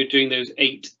you're doing those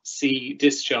 8C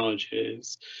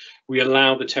discharges, we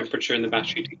allow the temperature in the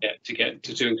battery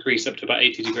to increase up to about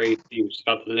 80 degrees, which is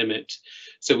about the limit.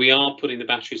 So we are putting the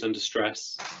batteries under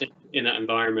stress in that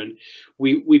environment.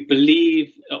 We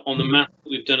believe on the math that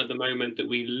we've done at the moment that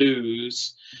we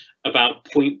lose about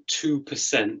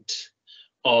 0.2%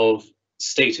 of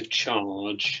state of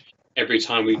charge every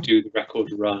time we do the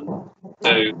record run.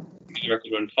 So if you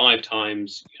record run 5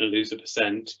 times, you're going to lose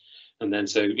 1%, and then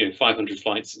 500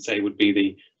 flights, say, would be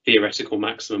the theoretical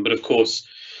maximum. But of course,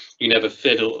 you never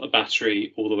fill a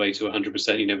battery all the way to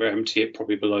 100%. You never empty it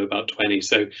probably below about 20.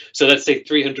 So let's say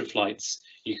 300 flights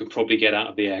you could probably get out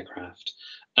of the aircraft.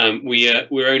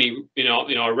 We're only in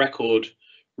our record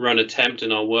run attempt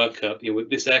and our workup.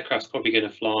 This aircraft's probably going to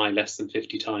fly less than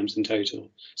 50 times in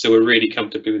total. So we're really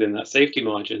comfortably within that safety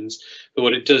margins. But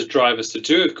what it does drive us to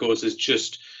do, of course, is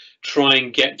just try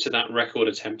and get to that record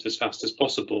attempt as fast as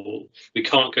possible. We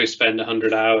can't go spend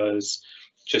 100 hours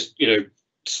just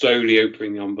slowly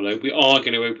opening the envelope. We are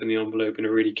going to open the envelope in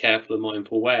a really careful and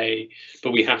mindful way,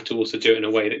 but we have to also do it in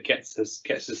a way that gets us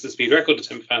the speed record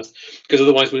attempt fast, because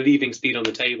otherwise we're leaving speed on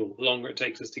the table. The longer it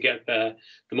takes us to get there,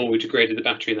 the more we degraded the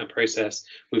battery in that process,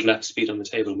 we've left speed on the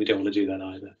table, and we don't want to do that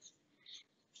either.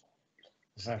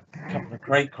 There's a couple of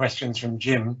great questions from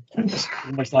Jim. It's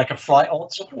almost like a flight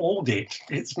audit.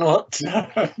 It's not.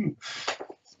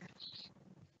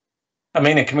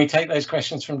 Amina, can we take those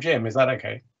questions from Jim? Is that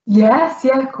okay? Yes,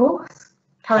 yeah, of course.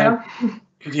 Carry on.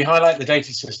 Could you highlight the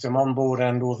data system on board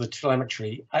and or the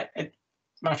telemetry?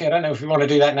 Matheu, I don't know if we want to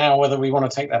do that now, or whether we want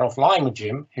to take that offline with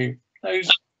Jim, who knows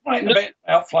quite a bit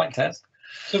about flight test.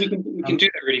 So we can do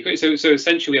that really quick. So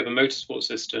essentially, we have a motorsport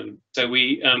system. So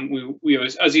we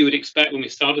as you would expect, when we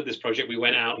started this project, we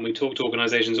went out and we talked to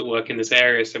organisations that work in this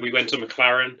area. So we went to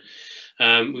McLaren.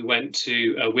 We went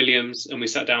to Williams, and we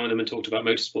sat down with them and talked about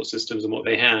motorsport systems and what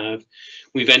they have.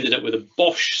 We've ended up with a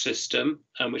Bosch system,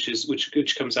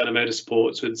 which comes out of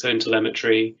motorsports with its own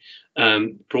telemetry,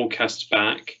 broadcasts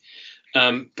back.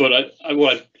 But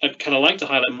what I'd kind of like to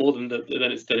highlight more than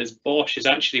it's Bosch is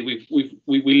actually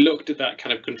we looked at that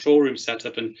kind of control room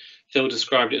setup, and Phill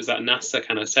described it as that NASA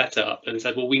kind of setup, and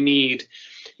said, well, we need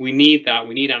that.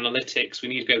 We need analytics. We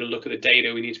need to be able to look at the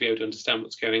data. We need to be able to understand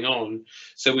what's going on.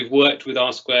 So we've worked with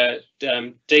R Square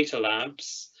Data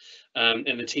Labs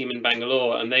in the team in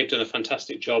Bangalore, and they've done a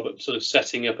fantastic job at sort of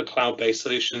setting up a cloud-based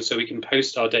solution so we can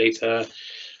post our data,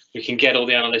 we can get all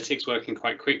the analytics working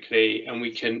quite quickly, and we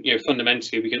can,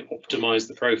 fundamentally we can optimize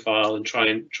the profile and try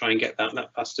and get that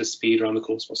fastest speed around the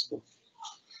course possible.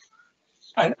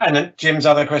 And Jim's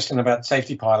other question about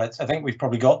safety pilots, I think we've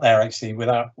probably got there actually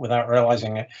without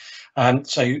realizing it.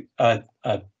 So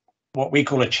what we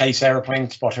call a chase aeroplane,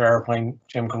 spotter aeroplane,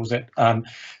 Jim calls it,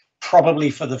 probably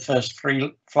for the first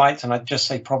 3 flights, and I'd just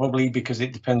say probably because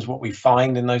it depends what we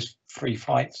find in those 3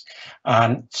 flights.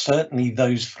 Certainly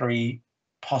those 3,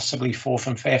 possibly 4th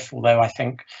and 5th, although I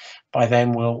think by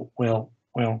then we'll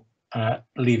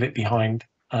leave it behind.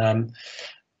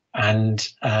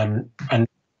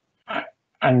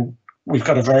 And we've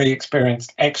got a very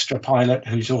experienced extra pilot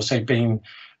who's also been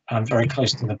very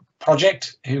close to the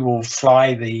project, who will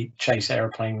fly the chase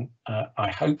aeroplane. I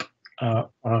hope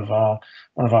one of our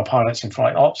pilots in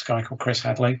flight ops, a guy called Chris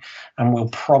Hadley, and we'll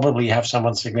probably have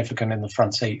someone significant in the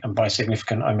front seat. And by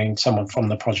significant, I mean someone from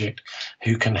the project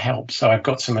who can help. So I've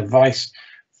got some advice,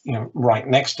 right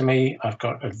next to me. I've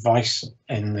got advice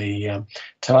in the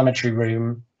telemetry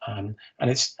room. And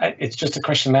it's just a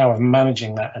question now of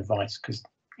managing that advice, because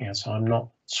so I'm not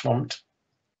swamped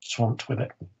with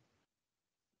it.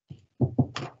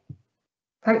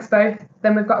 Thanks both.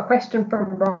 Then we've got a question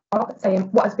from Rob saying,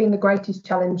 what has been the greatest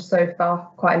challenge so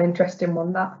far? Quite an interesting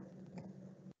one, that.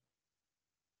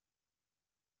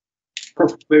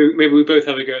 Maybe we both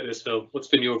have a go at this, Phil. What's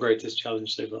been your greatest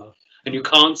challenge so far? And you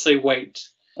can't say wait.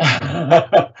 I'm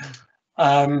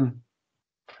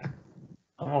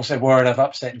also worried I've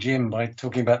upset Jim by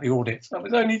talking about the audits. I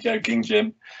was only joking,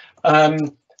 Jim.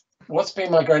 What's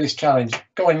been my greatest challenge?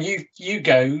 Go on, you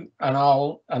go, and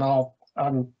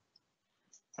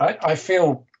I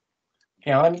feel,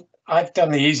 I've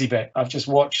done the easy bit. I've just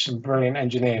watched some brilliant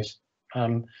engineers.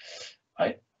 I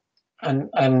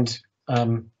don't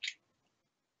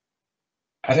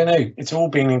know. It's all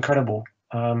been incredible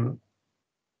and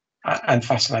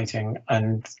fascinating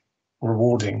and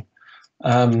rewarding.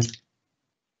 I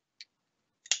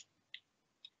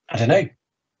don't know.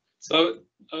 So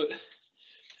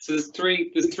there's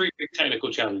three big technical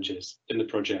challenges in the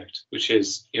project, which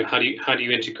is how do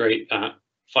you integrate that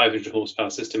 500 horsepower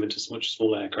system into such a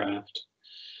small aircraft?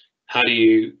 How do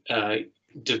you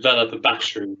develop a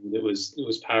battery that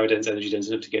was power dense, energy dense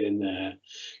enough to get in there?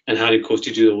 And how do you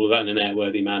do all of that in an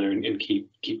airworthy manner and keep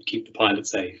the pilot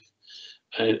safe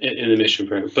in the mission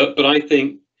program? But I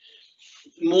think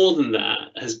more than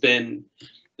that has been,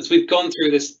 as we've gone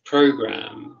through this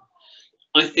program,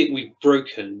 I think we've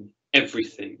broken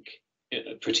everything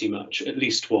pretty much at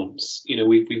least once.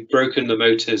 We've broken the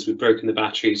motors, we've broken the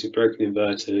batteries, we've broken the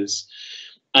inverters,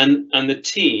 and the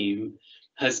team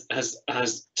has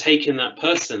taken that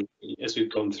personally as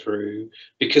we've gone through,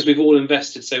 because we've all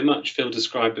invested so much. Phil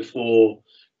described before,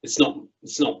 it's not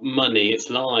money, it's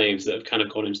lives that have kind of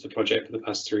gone into the project for the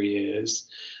past 3 years,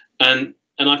 and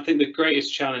I think the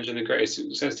greatest challenge and the greatest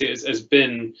success here has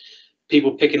been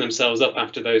people picking themselves up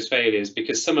after those failures,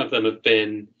 because some of them have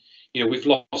been, we've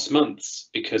lost months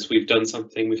because we've done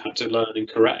something we've had to learn and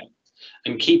correct,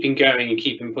 and keeping going and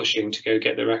keeping pushing to go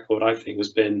get the record, I think, has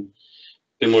been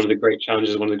one of the great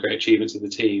challenges, one of the great achievements of the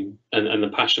team, and the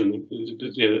passion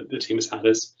the team has had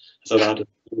has allowed us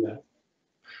to do that.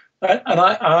 And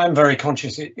I'm very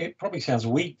conscious. It probably sounds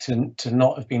weak to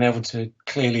not have been able to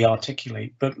clearly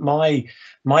articulate, but my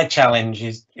challenge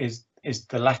is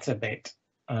the latter bit.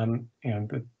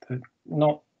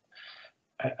 Not,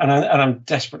 and I'm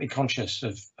desperately conscious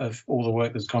of all the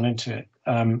work that's gone into it,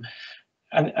 and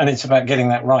it's about getting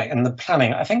that right, and the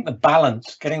planning. I think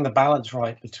getting the balance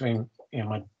right between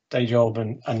my day job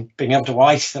and being able to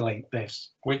isolate this,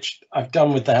 which I've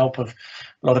done with the help of a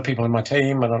lot of people in my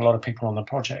team and a lot of people on the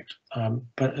project.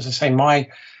 But as I say, my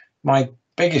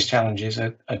biggest challenges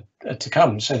are to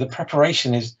come. So the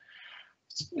preparation is,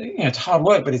 it's hard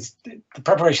work, but the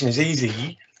preparation is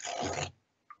easy.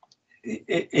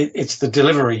 It's the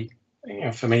delivery,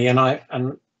 for me. And I've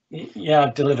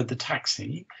delivered the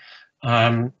taxi,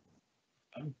 but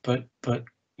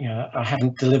I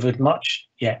haven't delivered much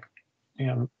yet.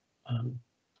 And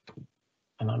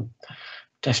I'm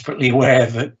desperately aware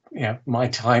that my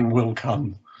time will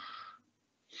come.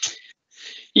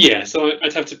 Yeah, so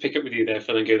I'd have to pick up with you there,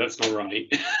 Phil, and go, that's not right.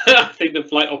 I think the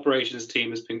flight operations team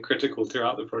has been critical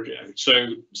throughout the project.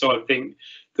 So I think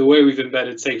the way we've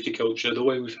embedded safety culture, the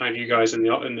way we've had you guys in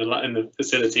the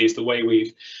facilities, the way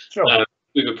we've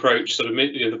approached sort of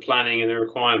the planning and the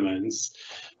requirements,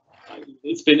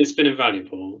 it's been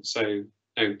invaluable. So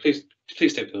please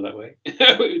don't feel that way.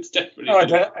 It's definitely. No,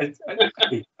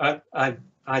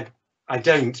 I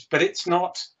don't. But it's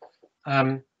not.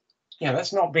 yeah,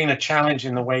 that's not been a challenge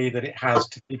in the way that it has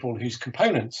to people whose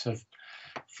components have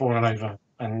fallen over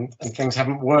and things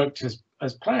haven't worked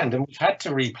as planned, and we've had to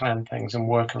replan things and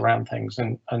work around things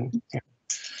and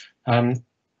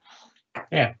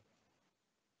yeah.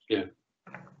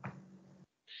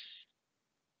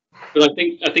 But I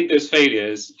think those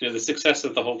failures, the success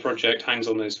of the whole project hangs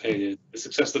on those failures. The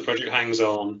success of the project hangs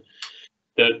on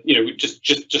the,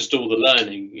 just all the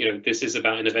learning. This is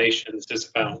about innovation. This is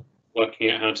about working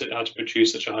out how to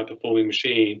produce such a high performing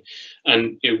machine,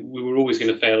 and we were always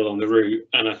going to fail along the route.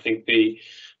 And I think the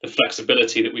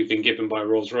flexibility that we've been given by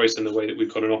Rolls-Royce and the way that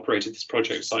we've gone and operated this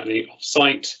project slightly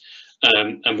off-site,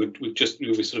 and we've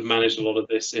sort of managed a lot of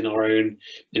this in our own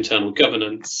internal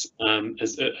governance,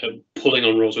 as pulling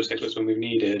on Rolls-Royce experts when we've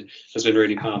needed, has been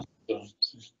really powerful as well.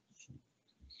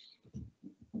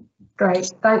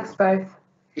 Great, thanks both.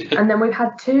 And then we've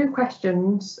had two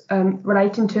questions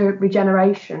relating to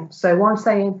regeneration. So one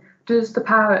saying, does the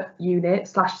power unit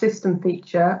 / system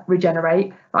feature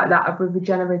regenerate like that of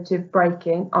regenerative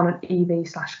braking on an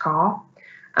EV/car?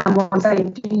 And one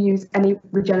saying, do you use any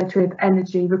regenerative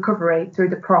energy recovery through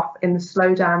the prop in the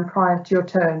slowdown prior to your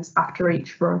turns after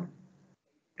each run?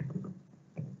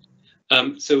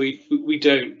 So we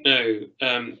don't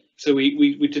know. So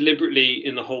we deliberately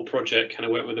in the whole project kind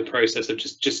of went with the process of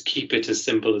just keep it as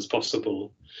simple as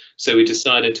possible. So we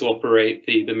decided to operate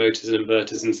the motors and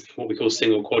inverters in what we call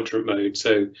single quadrant mode.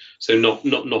 So not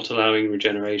allowing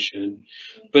regeneration.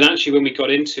 But actually, when we got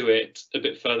into it a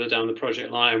bit further down the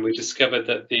project line, we discovered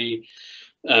that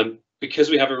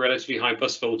because we have a relatively high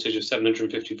bus voltage of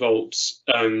 750 volts,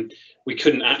 we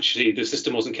couldn't actually, the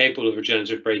system wasn't capable of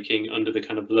regenerative braking under the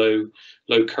kind of low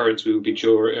currents we would be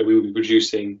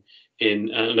producing in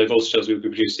low voltage cells we would be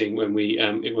producing when we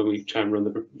try and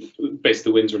run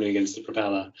basically the winds running against the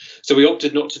propeller. So we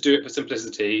opted not to do it for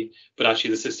simplicity, but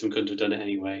actually the system couldn't have done it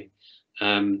anyway.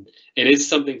 It is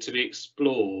something to be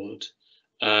explored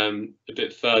a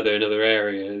bit further in other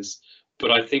areas, but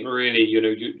I think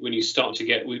really, when you start to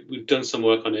get, we've done some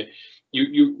work on it.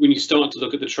 When you start to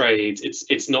look at the trades,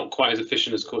 it's not quite as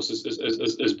efficient, of course,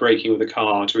 as braking with a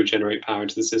car to regenerate power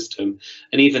into the system.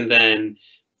 And even then,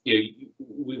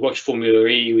 we watch Formula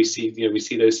E, we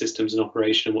see those systems in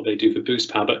operation and what they do for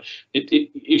boost power. But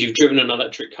if you've driven an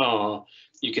electric car,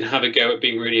 you can have a go at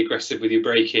being really aggressive with your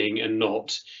braking and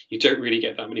you don't really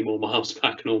get that many more miles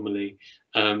back normally.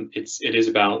 It is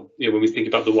about, when we think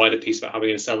about the wider piece about how we're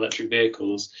going to sell electric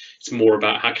vehicles, it's more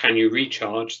about how can you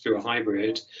recharge through a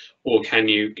hybrid, or how are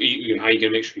you going to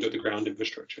make sure you've got the ground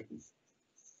infrastructure.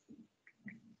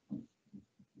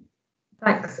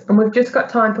 Thanks. And we've just got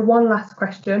time for one last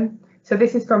question. So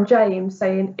this is from James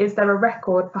saying, is there a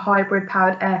record for hybrid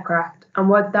powered aircraft, and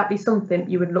would that be something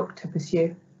you would look to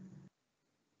pursue?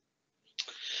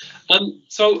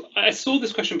 So I saw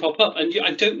this question pop up, and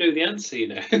I don't know the answer.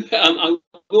 I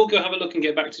will go have a look and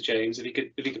get back to James if he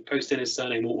could post in his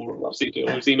surname or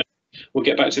his email. We'll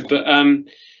get back to it. But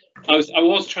I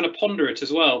was trying to ponder it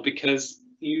as well, because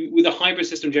with a hybrid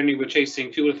system generally we're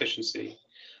chasing fuel efficiency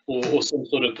or some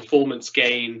sort of performance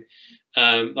gain,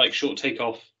 like short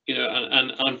takeoff.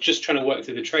 And I'm just trying to work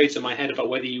through the trades in my head about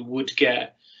whether you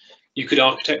could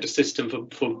architect a system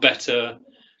for better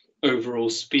overall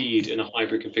speed in a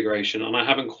hybrid configuration, and I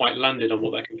haven't quite landed on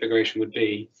what that configuration would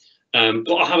be.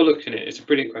 But I'll have a look at it. It's a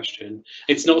brilliant question.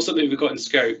 It's not something we've got in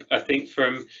scope. I think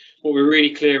from what we're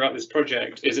really clear about this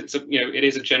project is it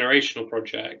is a generational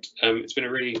project. It's been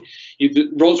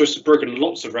Rolls-Royce has broken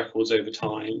lots of records over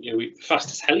time. The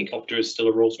fastest helicopter is still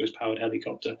a Rolls-Royce powered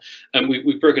helicopter, and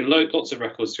we've broken lots of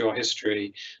records through our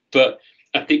history. But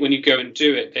I think when you go and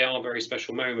do it, they are very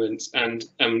special moments. And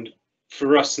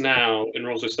for us now in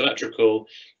Rolls-Royce Electrical,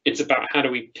 it's about how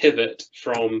do we pivot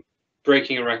from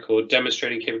breaking a record,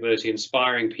 demonstrating capability,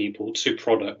 inspiring people, to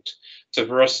product. So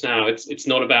for us now, it's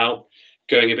not about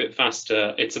going a bit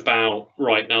faster. It's about,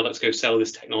 right, now let's go sell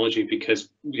this technology because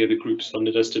the group's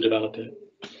funded us to develop it.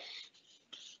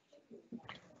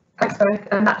 Thanks, both.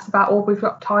 And that's about all we've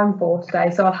got time for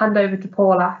today. So I'll hand over to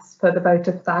Paul for the vote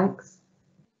of thanks.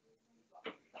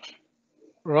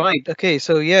 Right. Okay.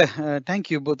 So yeah,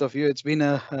 thank you both of you. It's been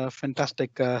a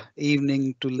fantastic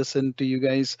evening to listen to you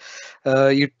guys.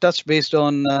 You touched based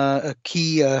on a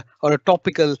key or a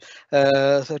topical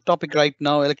topic right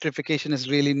now. Electrification is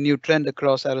really new trend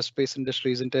across aerospace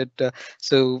industry, isn't it?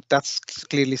 So that's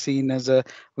clearly seen as a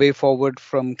way forward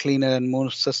from cleaner and more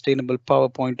sustainable power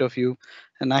point of view.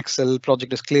 An ACCEL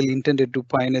project is clearly intended to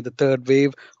pioneer the third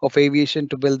wave of aviation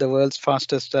to build the world's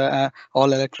fastest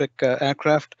all-electric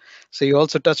aircraft. So you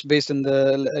also touched base in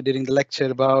during the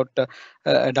lecture about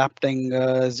adapting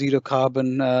zero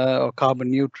carbon or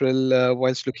carbon neutral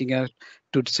whilst looking at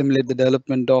to simulate the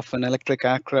development of an electric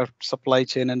aircraft supply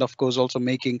chain, and of course also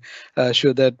making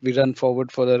sure that we run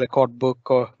forward for the record book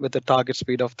or with a target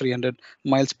speed of 300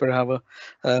 miles per hour.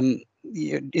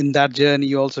 In that journey,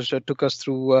 you also took us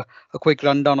through a quick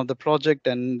rundown of the project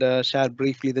and shared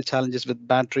briefly the challenges with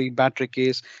battery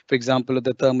case, for example,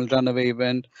 the thermal runaway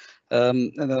event.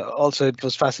 And also, it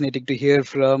was fascinating to hear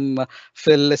from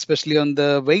Phill, especially on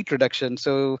the weight reduction.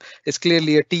 So it's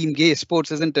clearly a team game sports,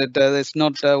 isn't it? It's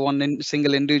not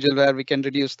single individual where we can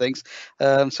reduce things.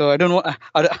 So I don't know.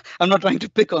 I'm not trying to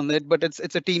pick on it, but it's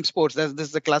a team sports. This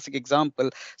is a classic example.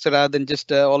 So rather than just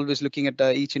always looking at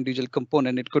each individual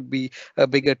component, it could be a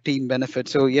bigger team benefit.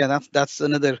 So yeah, that's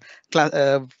another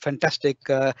fantastic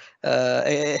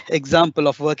example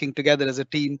of working together as a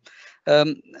team.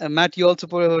 Matt, you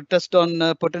also touched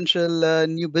on potential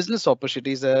new business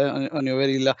opportunities on your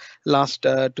very last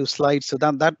two slides. So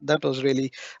that was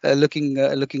really looking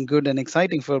good and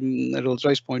exciting from a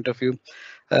Rolls-Royce point of view.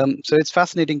 So it's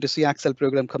fascinating to see ACCEL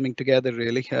program coming together,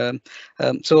 really.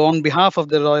 So on behalf of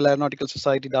the Royal Aeronautical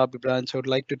Society Derby Branch, I would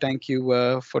like to thank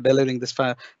you for delivering this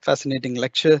fascinating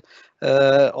lecture.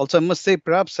 Also, I must say,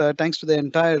 perhaps thanks to the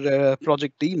entire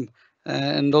project team.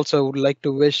 And also would like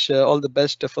to wish all the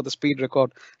best for the speed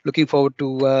record. Looking forward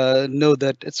to know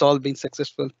that it's all been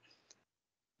successful.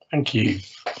 Thank you.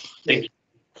 Thank you.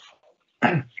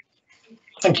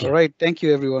 Thank you. All right. Thank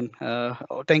you, everyone.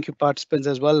 Thank you, participants,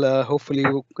 as well. Hopefully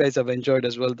you guys have enjoyed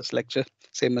as well this lecture,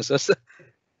 same as us.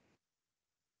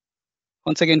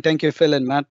 Once again, thank you, Phill and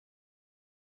Matt.